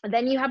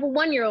then you have a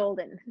 1-year-old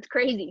and it's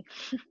crazy.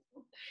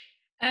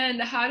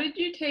 And how did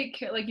you take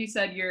care, like you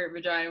said, your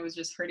vagina was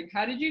just hurting.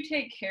 How did you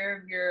take care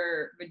of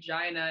your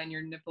vagina and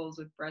your nipples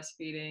with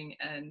breastfeeding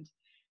and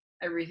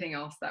everything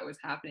else that was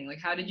happening?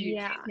 Like, how did you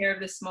take care of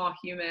this small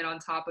human on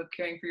top of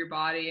caring for your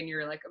body and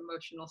your like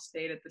emotional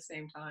state at the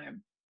same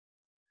time?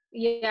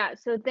 Yeah,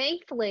 so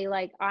thankfully,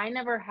 like I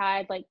never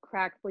had like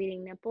cracked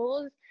bleeding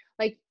nipples.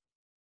 Like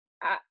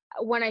I,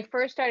 when I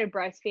first started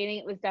breastfeeding,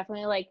 it was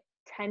definitely like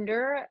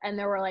tender, and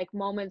there were like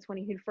moments when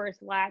he could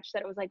first latch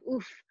that it was like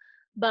oof,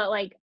 but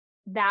like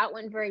that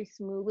went very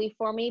smoothly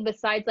for me.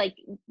 Besides, like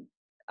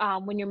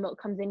when your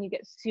milk comes in, you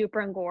get super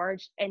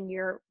engorged and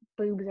your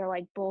boobs are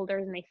like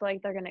boulders and they feel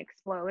like they're gonna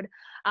explode.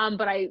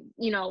 But I,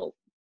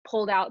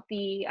 pulled out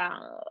the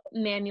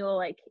manual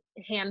like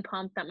hand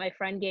pump that my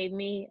friend gave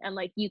me, and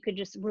like you could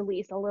just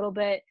release a little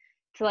bit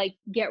to like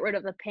get rid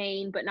of the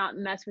pain but not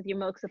mess with your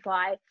milk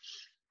supply.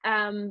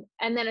 And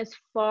then as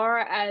far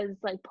as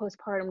like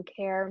postpartum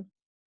care,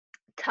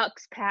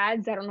 Tux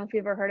pads, I don't know if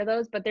you've ever heard of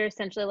those, but they're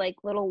essentially like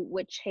little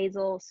witch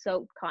hazel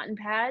soaked cotton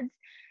pads.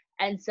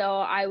 And so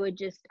I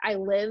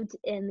lived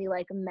in the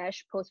like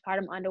mesh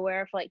postpartum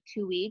underwear for like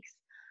 2 weeks.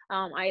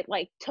 I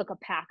like took a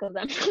pack of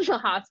them from the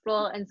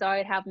hospital. And so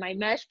I'd have my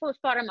mesh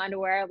postpartum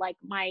underwear, like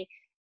my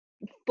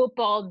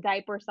football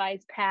diaper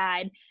size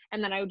pad.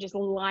 And then I would just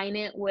line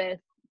it with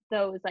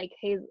those like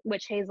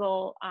witch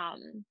hazel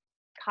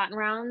cotton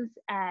rounds.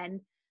 And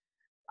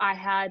I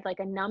had like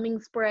a numbing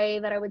spray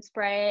that I would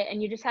spray,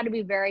 and you just had to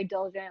be very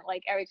diligent.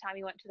 Like every time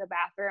you went to the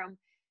bathroom,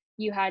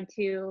 you had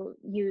to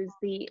use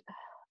the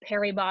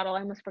Perry bottle.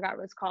 I almost forgot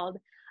what it's called,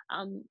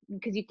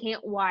 because you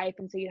can't wipe,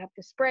 and so you have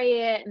to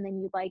spray it, and then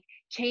you like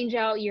change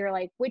out your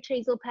like witch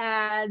hazel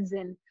pads.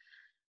 And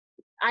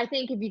I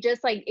think if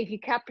you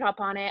kept up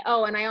on it.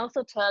 Oh, and I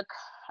also took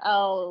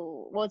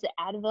what was it,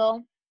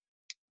 Advil?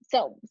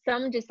 So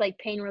some just like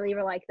pain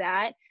reliever like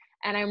that.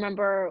 And I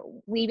remember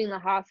leaving the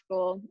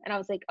hospital and I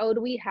was like, oh,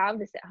 do we have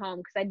this at home?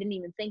 Because I didn't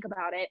even think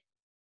about it.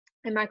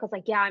 And Michael's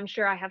like, yeah, I'm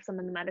sure I have some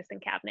in the medicine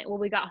cabinet. Well,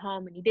 we got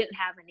home and he didn't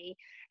have any.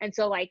 And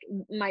so like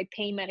my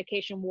pain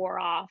medication wore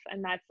off.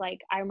 And that's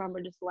like, I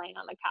remember just laying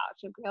on the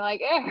couch and be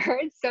like, it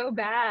hurts so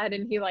bad.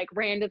 And he like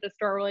ran to the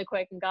store really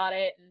quick and got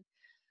it. And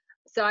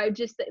so I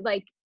just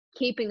like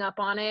keeping up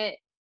on it.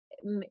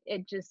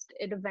 It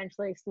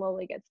eventually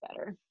slowly gets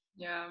better.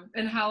 Yeah.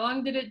 And how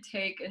long did it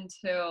take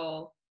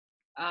until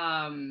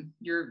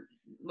your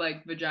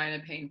like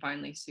vagina pain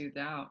finally soothed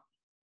out?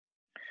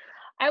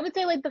 I would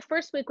say like the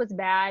first week was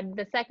bad.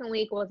 The second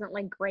week wasn't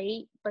like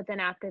great, but then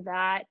after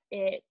that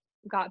it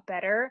got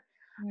better.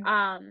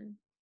 Yeah.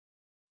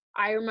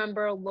 I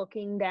remember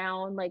looking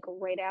down like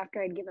right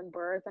after I'd given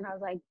birth and I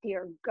was like,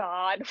 dear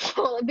God,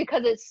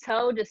 because it's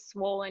so just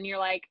swollen. You're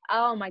like,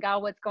 oh my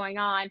God, what's going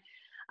on?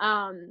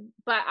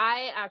 But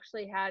I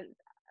actually had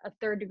a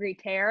 3rd-degree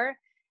tear,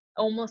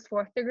 almost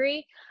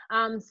 4th-degree.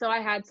 So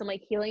I had some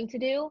like healing to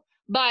do.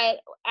 But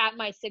at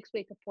my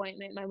 6-week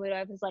appointment, my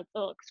midwife was like,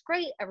 oh, it looks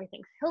great.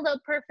 Everything's healed up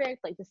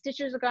perfect. Like the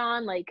stitches are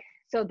gone. Like,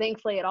 so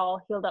thankfully it all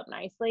healed up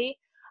nicely.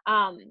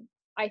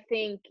 I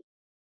think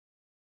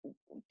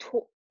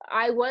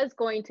I was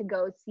going to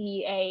go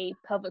see a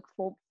pelvic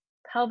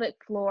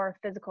floor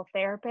physical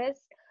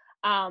therapist,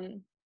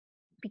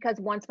 because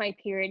once my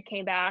period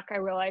came back, I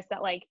realized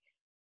that like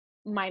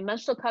my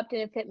menstrual cup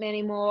didn't fit me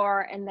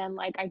anymore, and then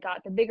like I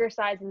got the bigger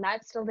size and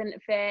that still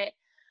didn't fit.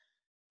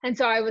 And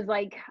so I was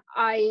like,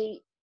 I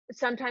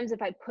sometimes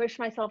if I push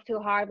myself too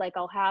hard, like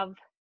I'll have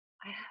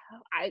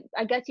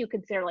I guess you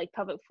consider like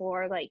pelvic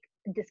floor like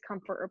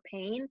discomfort or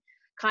pain,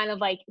 kind of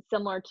like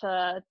similar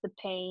to the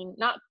pain,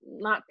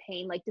 not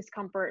pain, like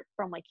discomfort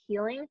from like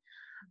healing.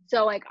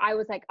 So like I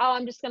was like, oh,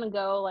 I'm just gonna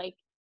go like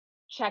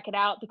check it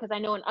out, because I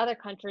know in other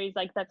countries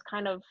like that's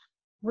kind of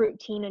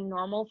routine and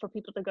normal for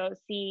people to go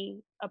see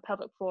a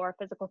pelvic floor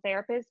physical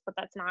therapist, but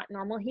that's not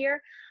normal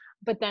here.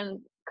 But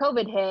then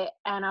COVID hit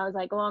and I was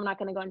like, well, I'm not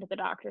going to go into the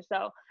doctor.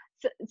 So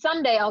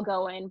someday I'll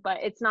go in, but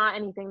it's not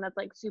anything that's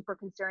like super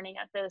concerning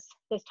at this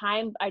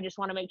time. I just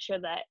want to make sure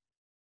that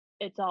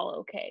it's all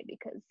okay,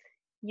 because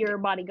your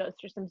body goes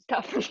through some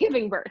stuff from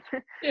giving birth.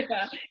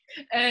 Yeah.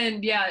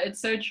 And yeah,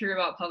 it's so true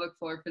about pelvic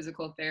floor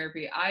physical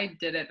therapy. I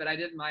did it, but I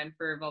did mine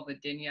for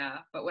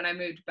vulvodynia. But when I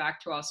moved back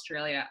to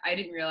Australia, I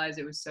didn't realize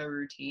it was so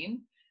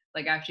routine.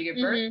 Like after you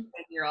give birth and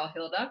you're all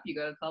healed up, you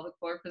go to pelvic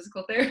floor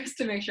physical therapist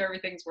to make sure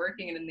everything's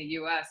working. And in the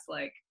US,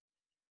 like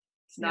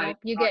it's not Nope,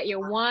 you get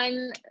your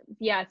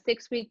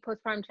 6-week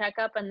postpartum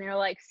checkup and they're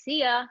like,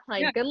 see ya,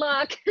 like yeah. good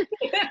luck.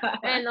 Yeah.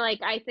 And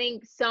like I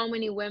think so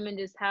many women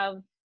just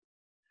have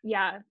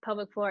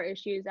pelvic floor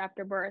issues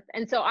after birth.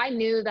 And so I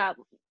knew that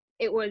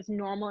it was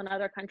normal in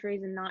other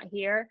countries and not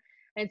here.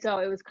 And so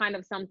it was kind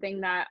of something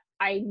that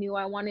I knew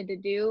I wanted to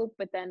do,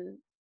 but then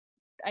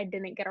I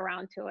didn't get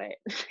around to it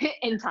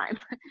in time.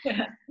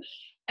 Yeah.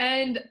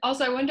 And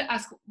also I wanted to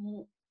ask,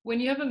 when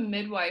you have a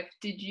midwife,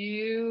 did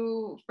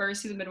you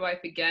first see the midwife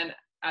again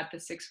at the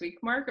 6-week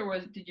mark, or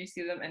did you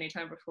see them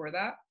anytime before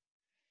that?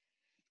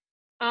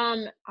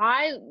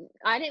 I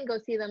didn't go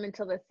see them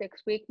until the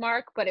 6-week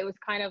mark, but it was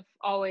kind of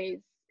always,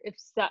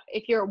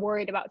 if you're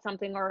worried about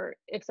something, or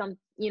if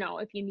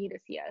you need to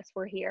see us,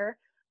 we're here.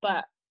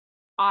 But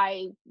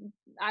I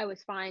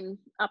was fine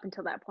up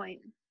until that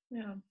point.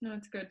 Yeah, no,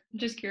 it's good. I'm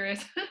just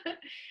curious.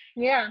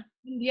 Yeah.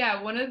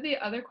 Yeah, one of the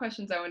other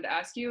questions I wanted to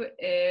ask you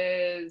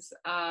is,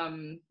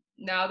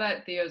 now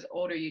that Theo's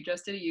older, you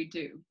just did a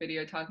YouTube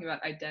video talking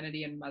about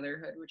identity and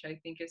motherhood, which I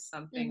think is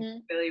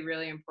something really,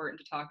 really important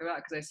to talk about,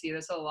 because I see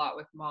this a lot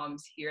with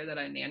moms here that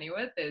I nanny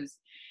with, is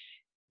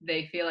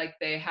they feel like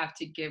they have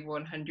to give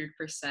 100%,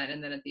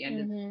 and then at the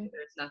end of the day,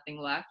 there's nothing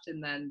left,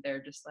 and then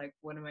they're just like,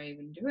 what am I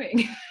even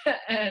doing?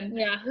 And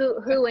yeah,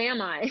 who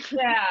am I?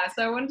 yeah,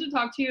 so I wanted to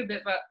talk to you a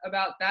bit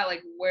about that,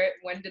 like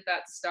when did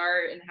that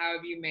start, and how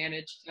have you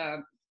managed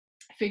to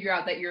figure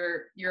out that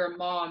you're a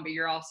mom, but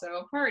you're also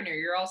a partner,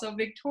 you're also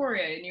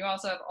Victoria, and you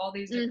also have all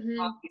these different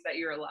hobbies that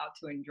you're allowed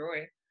to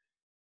enjoy.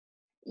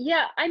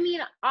 Yeah, I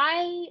mean,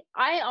 I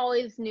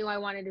always knew I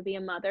wanted to be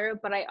a mother,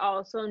 but I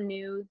also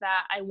knew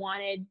that I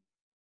wanted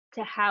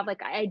to have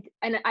like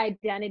an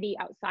identity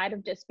outside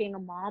of just being a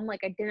mom. Like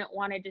I didn't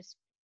want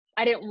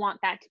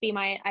that to be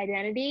my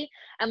identity.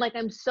 And like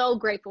I'm so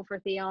grateful for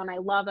Theo and I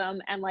love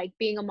him, and like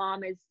being a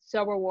mom is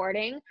so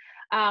rewarding.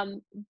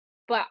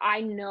 But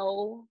I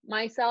know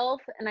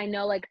myself, and I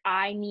know like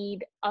I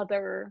need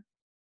other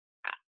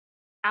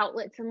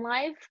outlets in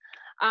life.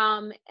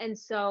 And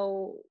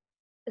so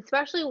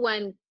especially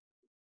when,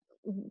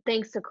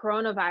 thanks to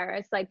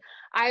coronavirus, like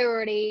I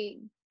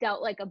already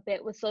dealt like a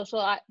bit with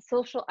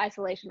social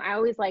isolation. I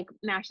always like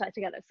mash that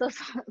together.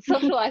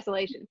 Social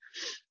isolation.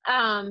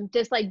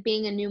 Just like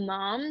being a new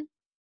mom.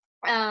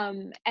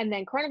 And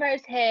then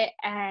coronavirus hit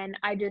and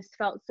I just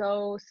felt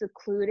so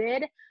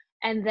secluded.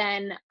 And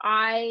then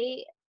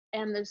I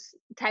am this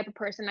type of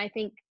person, I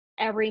think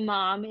every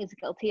mom is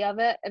guilty of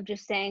it, of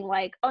just saying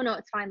like, oh no,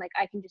 it's fine, like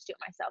I can just do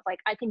it myself, like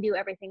I can do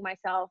everything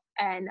myself.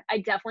 And I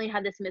definitely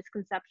had this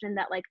misconception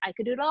that like I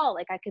could do it all,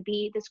 like I could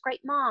be this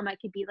great mom, I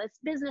could be this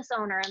business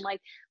owner and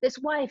like this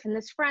wife and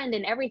this friend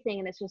and everything.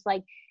 And it's just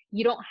like,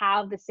 you don't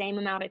have the same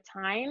amount of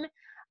time.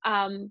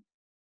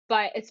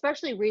 But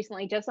especially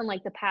recently, just in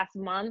like the past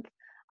month,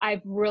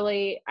 I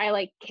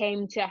like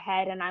came to a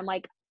head, and I'm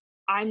like,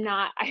 I'm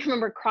not, I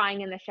remember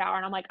crying in the shower,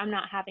 and I'm like, I'm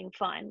not having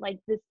fun. Like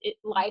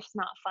life's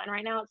not fun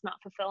right now. It's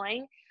not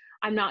fulfilling.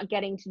 I'm not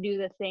getting to do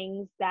the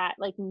things that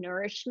like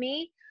nourish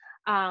me.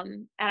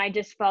 And I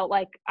just felt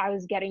like I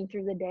was getting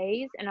through the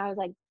days, and I was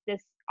like,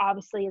 this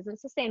obviously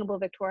isn't sustainable,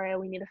 Victoria.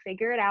 We need to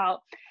figure it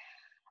out.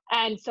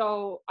 And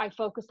so I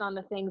focused on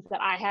the things that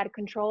I had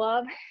control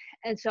of.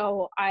 And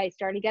so I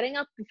started getting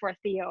up before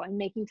Theo and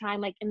making time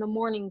like in the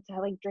morning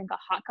to like drink a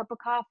hot cup of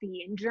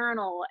coffee and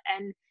journal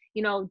and,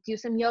 you know, do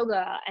some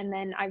yoga. And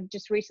then I've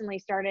just recently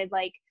started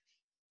like,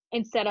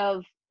 instead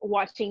of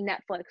watching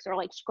Netflix or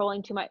like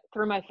scrolling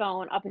through my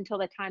phone up until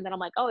the time that I'm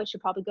like, oh, I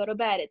should probably go to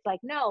bed. It's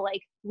like, no,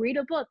 like read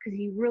a book because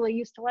you really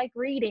used to like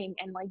reading,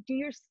 and like do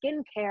your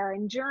skincare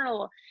and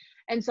journal.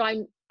 And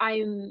so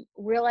I'm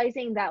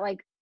realizing that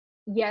like,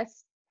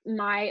 yes,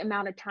 my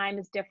amount of time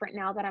is different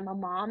now that I'm a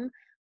mom,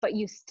 but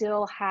you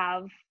still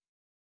have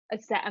a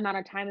set amount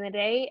of time in the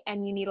day,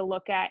 and you need to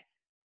look at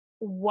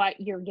what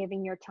you're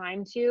giving your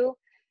time to.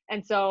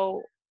 And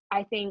so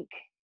I think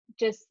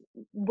just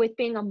with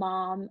being a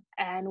mom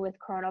and with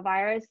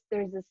coronavirus,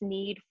 there's this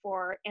need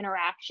for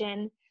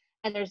interaction,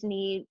 and there's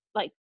need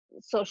like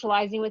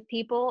socializing with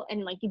people.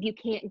 And like, if you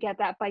can't get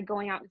that by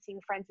going out and seeing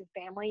friends and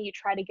family, you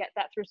try to get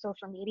that through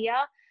social media.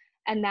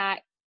 And that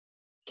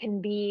can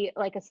be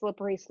like a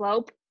slippery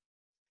slope,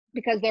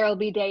 because there will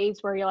be days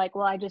where you're like,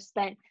 well, I just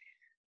spent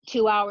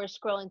 2 hours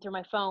scrolling through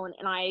my phone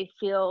and I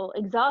feel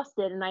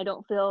exhausted and I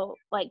don't feel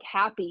like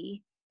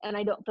happy, and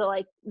I don't feel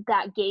like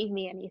that gave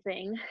me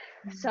anything.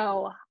 Mm-hmm.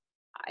 So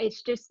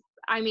it's just,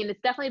 I mean,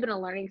 it's definitely been a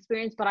learning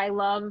experience, but I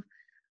love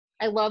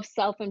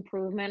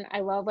self-improvement. I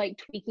love like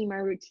tweaking my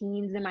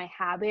routines and my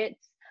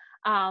habits.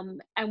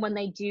 And when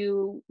they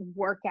do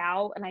work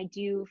out and I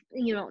do,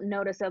 you know,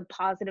 notice a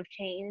positive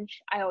change,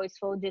 I always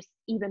feel just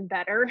even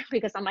better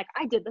because I'm like,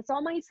 I did this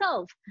all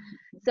myself.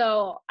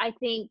 So I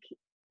think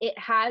it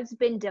has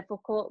been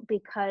difficult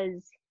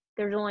because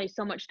there's only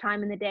so much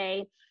time in the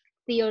day.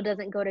 Theo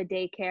doesn't go to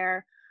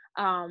daycare.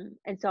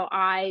 And so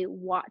I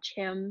watch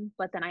him,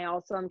 but then I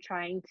also am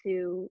trying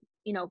to,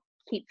 you know,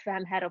 keep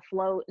Femhead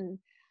afloat and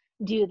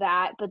do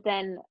that. But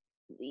then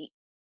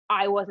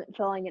I wasn't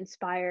feeling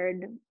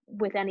inspired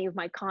with any of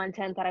my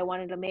content that I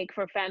wanted to make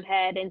for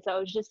Femhead. And so it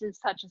was just in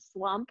such a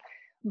slump,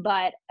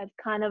 but I've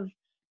kind of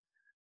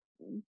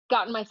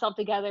gotten myself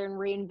together and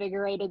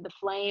reinvigorated the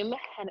flame,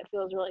 and it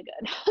feels really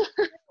good.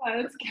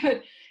 Yeah, that's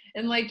good.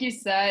 And like you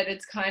said,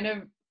 it's kind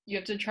of, you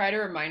have to try to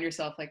remind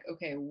yourself like,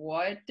 okay,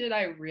 what did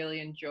I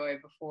really enjoy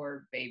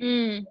before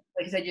baby?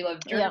 Like you said, you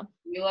loved journaling,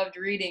 you loved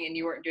reading, and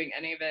you weren't doing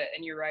any of it.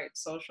 And you're right,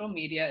 social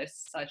media is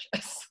such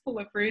a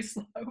slippery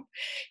slope,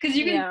 because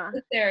you can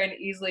sit there and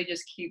easily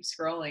just keep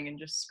scrolling and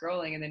just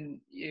scrolling, and then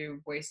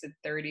you've wasted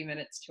 30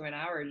 minutes to an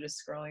hour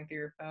just scrolling through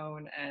your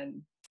phone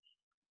and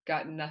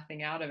gotten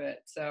nothing out of it.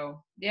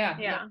 So yeah,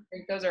 I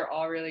think those are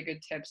all really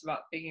good tips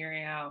about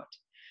figuring out,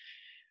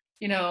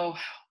 you know,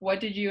 what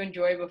did you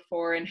enjoy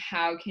before and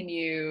how can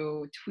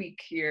you tweak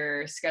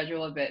your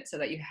schedule a bit so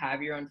that you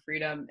have your own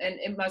freedom. And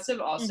it must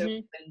have also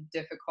been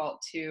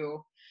difficult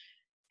to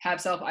have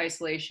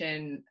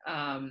self-isolation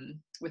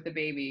with the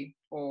baby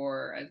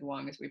for as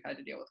long as we've had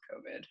to deal with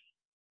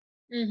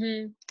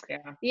COVID.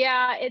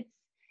 Yeah,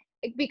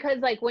 it's because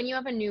like when you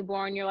have a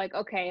newborn, you're like,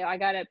 okay, I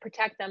gotta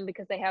protect them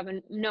because they have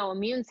no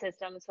immune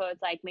system. So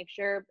it's like, make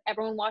sure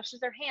everyone washes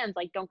their hands,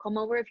 like don't come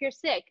over if you're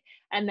sick.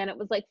 And then it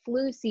was like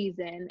flu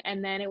season,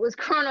 and then it was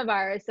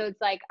coronavirus. So it's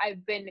like,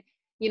 I've been,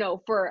 you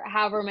know, for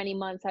however many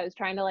months I was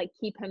trying to like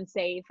keep him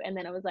safe, and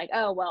then it was like,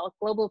 oh well,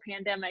 global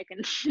pandemic,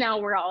 and now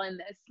we're all in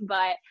this.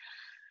 But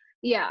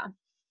yeah.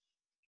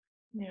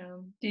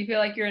 Do you feel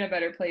like you're in a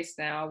better place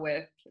now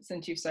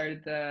since you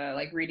started the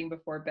like reading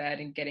before bed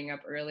and getting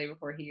up early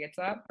before he gets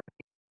up?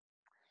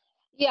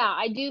 Yeah,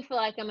 I do feel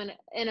like I'm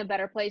in a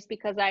better place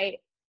because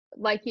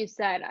like you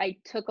said, I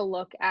took a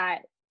look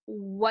at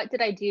what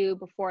did I do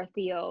before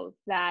Theo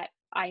that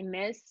I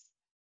miss,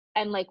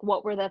 and like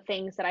what were the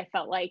things that I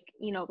felt like,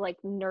 you know, like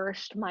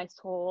nourished my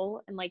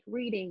soul, and like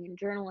reading and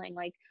journaling,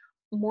 like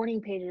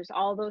morning pages,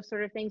 all those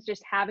sort of things,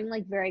 just having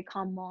like very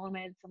calm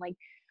moments. And like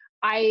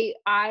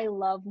I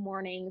love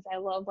mornings. I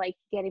love like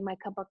getting my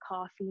cup of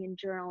coffee and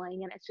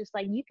journaling, and it's just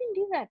like, you can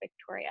do that,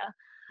 Victoria.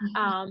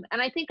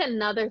 And I think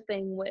another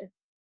thing with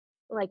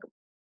like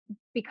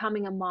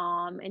becoming a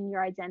mom and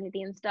your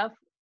identity and stuff,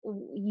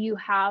 you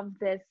have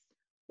this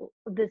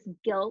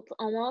guilt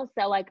almost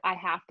that like, I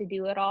have to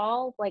do it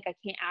all, like I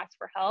can't ask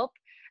for help.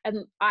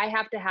 And I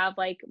have to have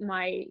like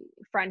my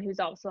friend who's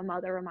also a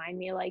mother remind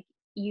me like,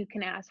 you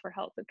can ask for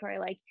help, Victoria.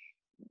 Like,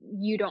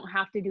 you don't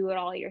have to do it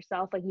all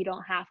yourself. Like, you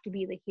don't have to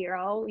be the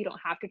hero. You don't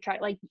have to try,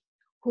 like,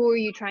 who are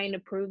you trying to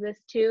prove this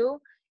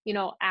to? You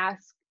know,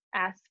 ask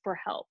ask for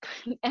help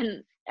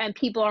and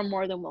people are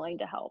more than willing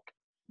to help.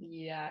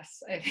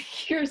 Yes, I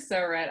think you're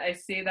so right. I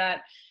see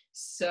that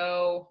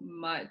so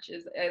much.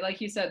 Is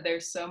like you said,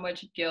 there's so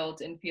much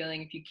guilt and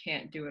feeling if you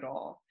can't do it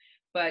all,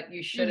 but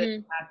you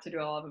shouldn't Hmm. have to do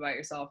all of it by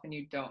yourself, and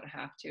you don't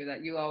have to.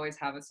 That you always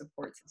have a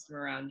support system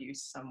around you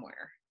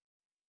somewhere.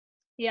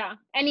 Yeah.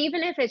 And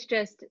even if it's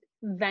just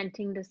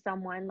venting to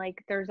someone,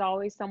 like there's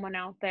always someone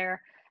out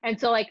there. And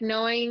so like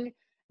knowing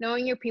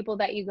your people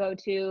that you go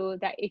to,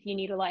 that if you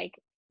need to like,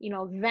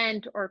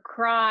 vent or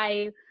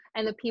cry,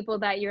 and the people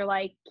that you're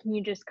like, can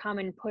you just come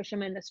and push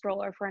them in the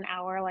stroller for an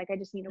hour? Like I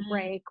just need a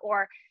break.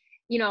 Or,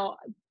 you know,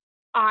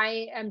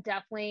 I am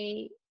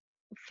definitely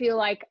feel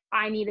like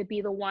I need to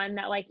be the one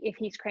that like if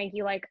he's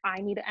cranky, like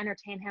I need to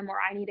entertain him or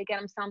I need to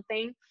get him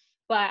something.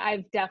 But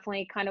I've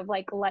definitely kind of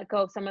like let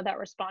go of some of that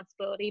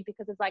responsibility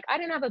because it's like I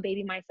didn't have a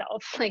baby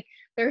myself. Like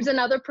there's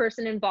another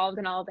person involved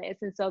in all this.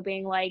 And so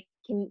being like,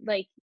 can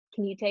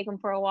you take him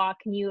for a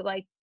walk? Can you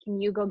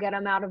go get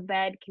him out of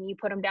bed? Can you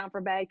put him down for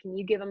bed? Can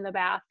you give him the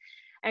bath?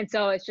 And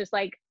so it's just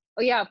like,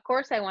 oh yeah, of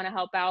course I want to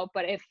help out.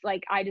 But if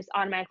like I just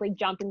automatically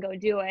jump and go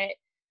do it,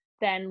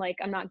 then like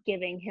I'm not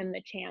giving him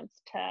the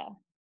chance to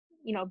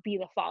be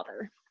the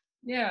father.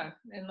 Yeah,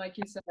 and like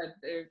you said,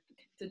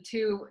 it's a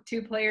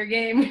two player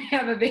game. We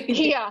have a baby.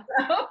 Yeah,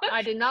 So.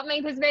 I did not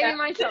make this baby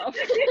myself.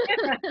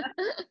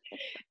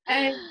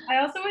 And I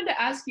also wanted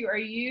to ask you, are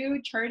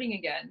you charting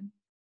again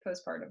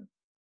postpartum?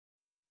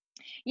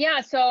 Yeah,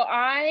 so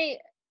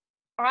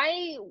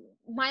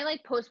my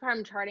like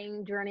postpartum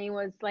charting journey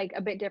was like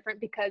a bit different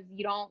because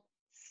you don't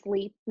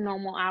sleep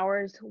normal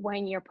hours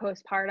when you're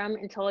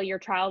postpartum until your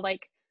child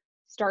like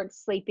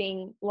starts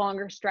sleeping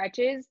longer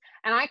stretches.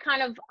 And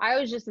I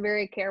was just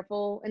very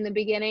careful in the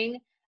beginning,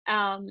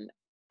 um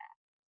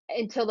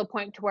until the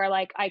point to where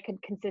like I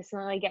could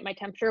consistently get my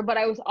temperature, but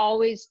I was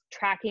always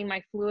tracking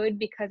my fluid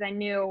because I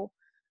knew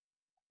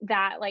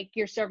that like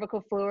your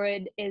cervical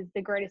fluid is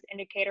the greatest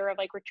indicator of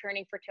like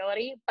returning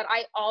fertility. But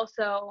I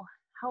also,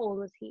 how old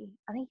was he?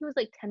 I think he was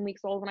like 10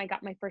 weeks old when I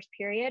got my first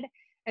period.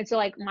 And so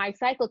like my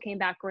cycle came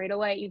back right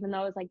away, even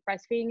though I was like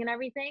breastfeeding and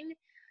everything.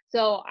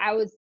 So I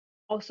was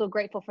also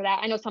grateful for that.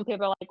 I know some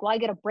people are like, well, I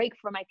get a break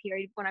from my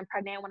period when I'm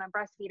pregnant, when I'm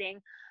breastfeeding,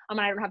 and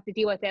I don't have to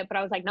deal with it. But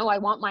I was like, no, I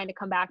want mine to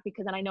come back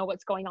because then I know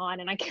what's going on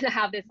and I can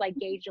have this like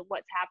gauge of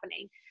what's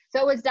happening. So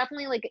it was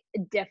definitely like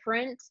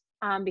different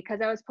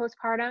because I was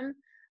postpartum.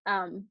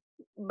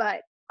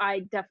 But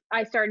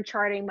I started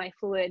charting my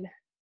fluid,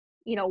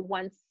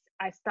 once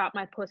I stopped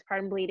my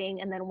postpartum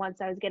bleeding, and then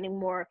once I was getting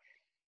more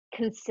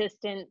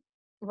consistent,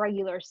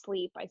 regular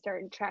sleep, I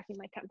started tracking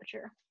my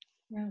temperature.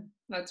 Yeah,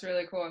 that's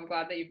really cool. I'm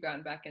glad that you've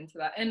gotten back into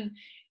that. And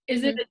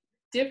is it Mm-hmm. a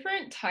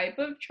different type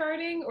of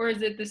charting, or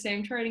is it the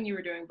same charting you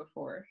were doing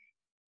before?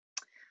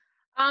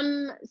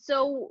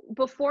 So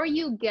before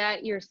you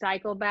get your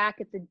cycle back,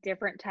 it's a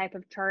different type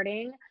of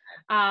charting.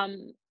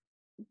 Um,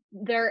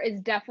 there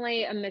is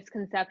definitely a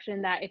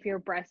misconception that if you're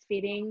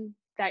breastfeeding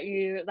that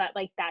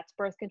like that's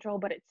birth control,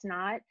 but it's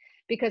not,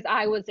 because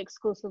I was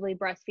exclusively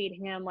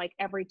breastfeeding him like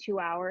every 2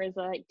 hours,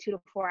 like 2 to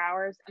 4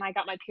 hours, and I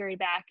got my period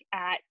back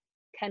at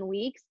 10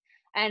 weeks.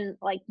 And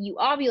like you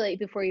ovulate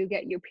before you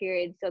get your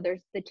period, so there's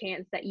the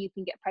chance that you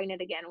can get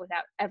pregnant again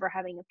without ever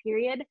having a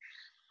period.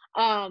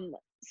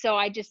 So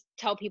I just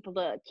tell people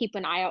to keep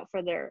an eye out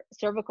for their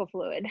cervical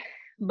fluid.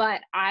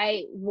 But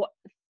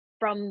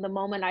from the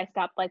moment I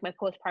stopped like my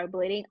postpartum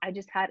bleeding, I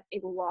just had a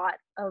lot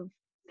of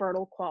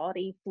fertile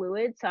quality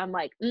fluid. So I'm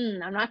like, I'm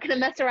not gonna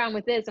mess around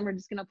with this, and we're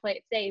just gonna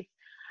play it safe.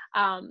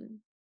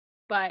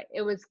 But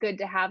it was good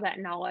to have that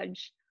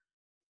knowledge,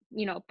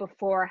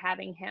 before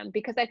having him,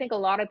 because I think a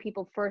lot of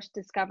people first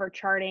discover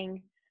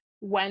charting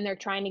when they're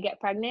trying to get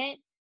pregnant,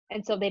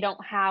 and so they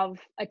don't have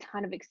a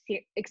ton of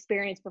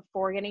experience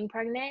before getting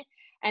pregnant.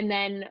 And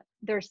then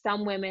there's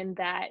some women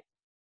that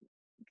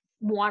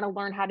want to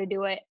learn how to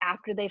do it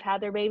after they've had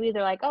their baby.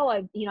 They're like, oh,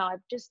 I've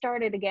just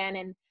started again.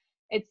 And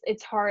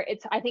it's hard.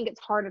 I think it's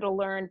harder to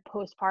learn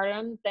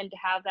postpartum than to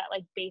have that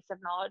like base of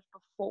knowledge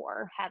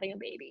before having a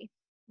baby.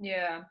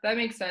 Yeah, that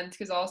makes sense,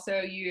 because also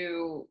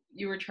you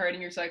were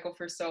charting your cycle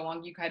for so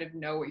long, you kind of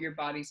know what your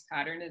body's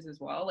pattern is as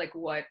well, like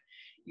what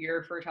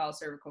your fertile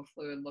cervical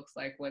fluid looks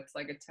like, what's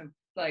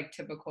like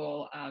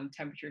typical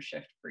temperature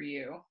shift for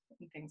you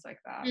and things like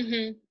that.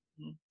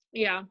 Mm-hmm. Mhm.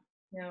 Yeah.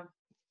 Yeah.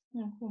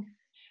 Yeah, cool.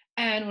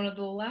 And one of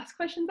the last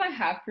questions I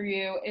have for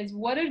you is,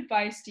 what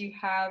advice do you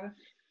have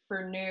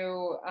for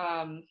new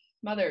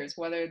mothers,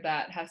 whether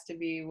that has to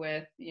be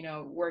with,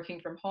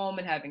 working from home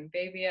and having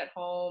baby at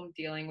home,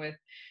 dealing with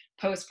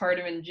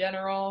postpartum in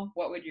general?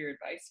 What would your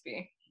advice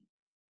be?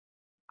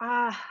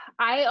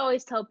 I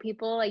always tell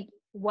people like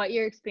what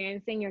you're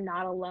experiencing, you're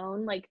not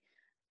alone. Like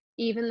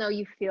even though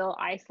you feel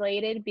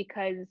isolated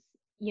because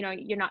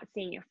you're not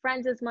seeing your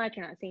friends as much,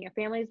 you're not seeing your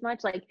family as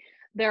much, like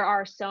there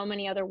are so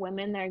many other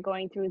women that are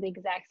going through the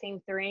exact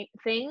same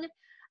thing.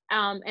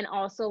 And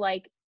also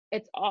like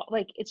it's all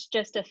like it's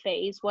just a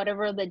phase.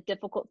 Whatever the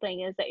difficult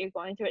thing is that you're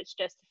going through, it's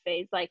just a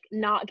phase. Like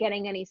not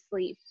getting any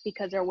sleep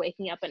because they're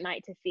waking up at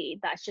night to feed,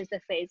 that's just a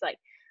phase. Like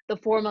the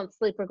 4-month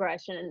sleep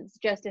regression is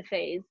just a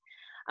phase.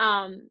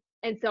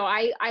 And so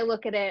I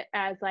look at it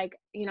as like,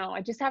 you know,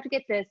 I just have to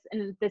get this,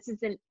 and this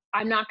isn't,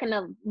 I'm not going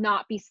to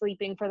not be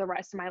sleeping for the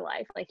rest of my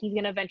life. Like, he's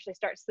going to eventually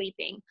start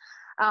sleeping.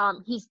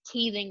 He's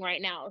teething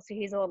right now, so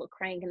he's a little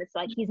crank, and it's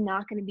like, he's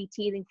not going to be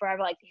teething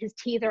forever. Like, his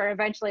teeth are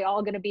eventually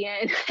all going to be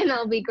in and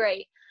it'll be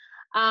great.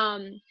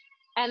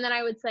 And then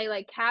I would say,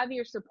 like, have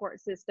your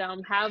support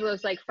system, have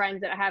those like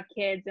friends that have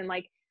kids, and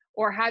like,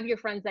 or have your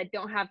friends that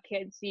don't have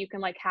kids, so you can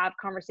like have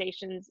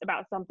conversations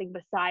about something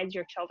besides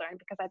your children,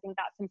 because I think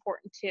that's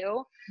important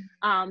too.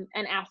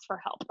 And ask for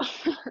help.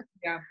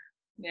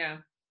 Yeah.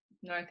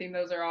 No, I think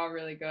those are all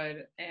really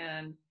good.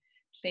 And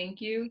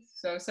thank you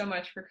so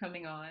much for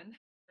coming on.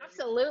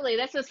 Absolutely.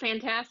 This was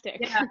fantastic.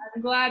 Yeah,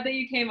 I'm glad that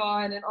you came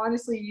on. And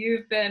honestly,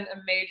 you've been a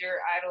major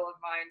idol of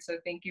mine. So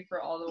thank you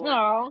for all the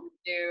work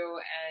you do.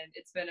 And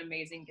it's been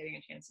amazing getting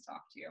a chance to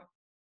talk to you.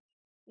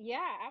 Yeah,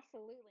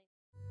 absolutely.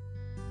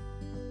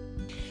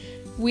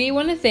 We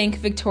want to thank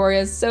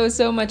Victoria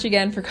so much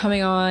again for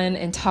coming on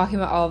and talking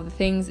about all of the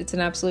things. It's an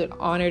absolute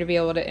honor to be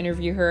able to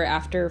interview her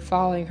after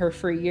following her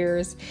for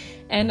years.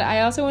 And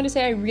I also want to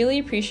say I really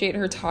appreciate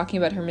her talking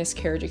about her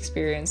miscarriage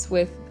experience.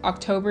 With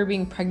October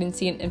being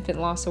Pregnancy and Infant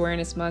Loss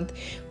Awareness Month,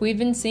 we've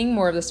been seeing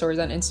more of the stories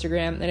on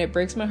Instagram, and it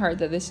breaks my heart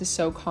that this is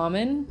so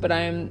common, but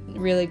I'm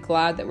really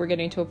glad that we're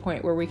getting to a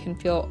point where we can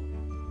feel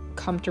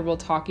comfortable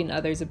talking to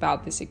others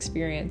about this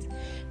experience,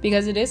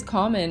 because it is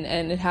common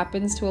and it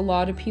happens to a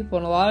lot of people,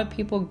 and a lot of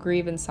people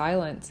grieve in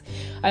silence.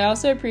 I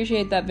also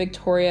appreciate that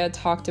Victoria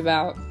talked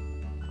about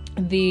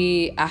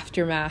the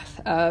aftermath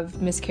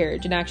of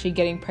miscarriage and actually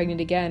getting pregnant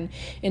again,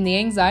 and the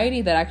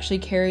anxiety that actually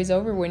carries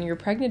over when you're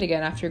pregnant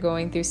again after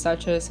going through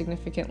such a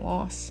significant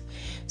loss.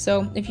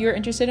 So if you're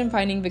interested in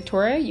finding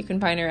Victoria, you can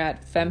find her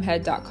at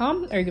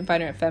femhead.com, or you can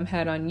find her at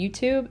femhead on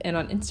YouTube and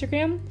on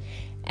Instagram.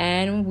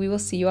 And we will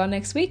see you all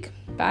next week.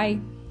 Bye.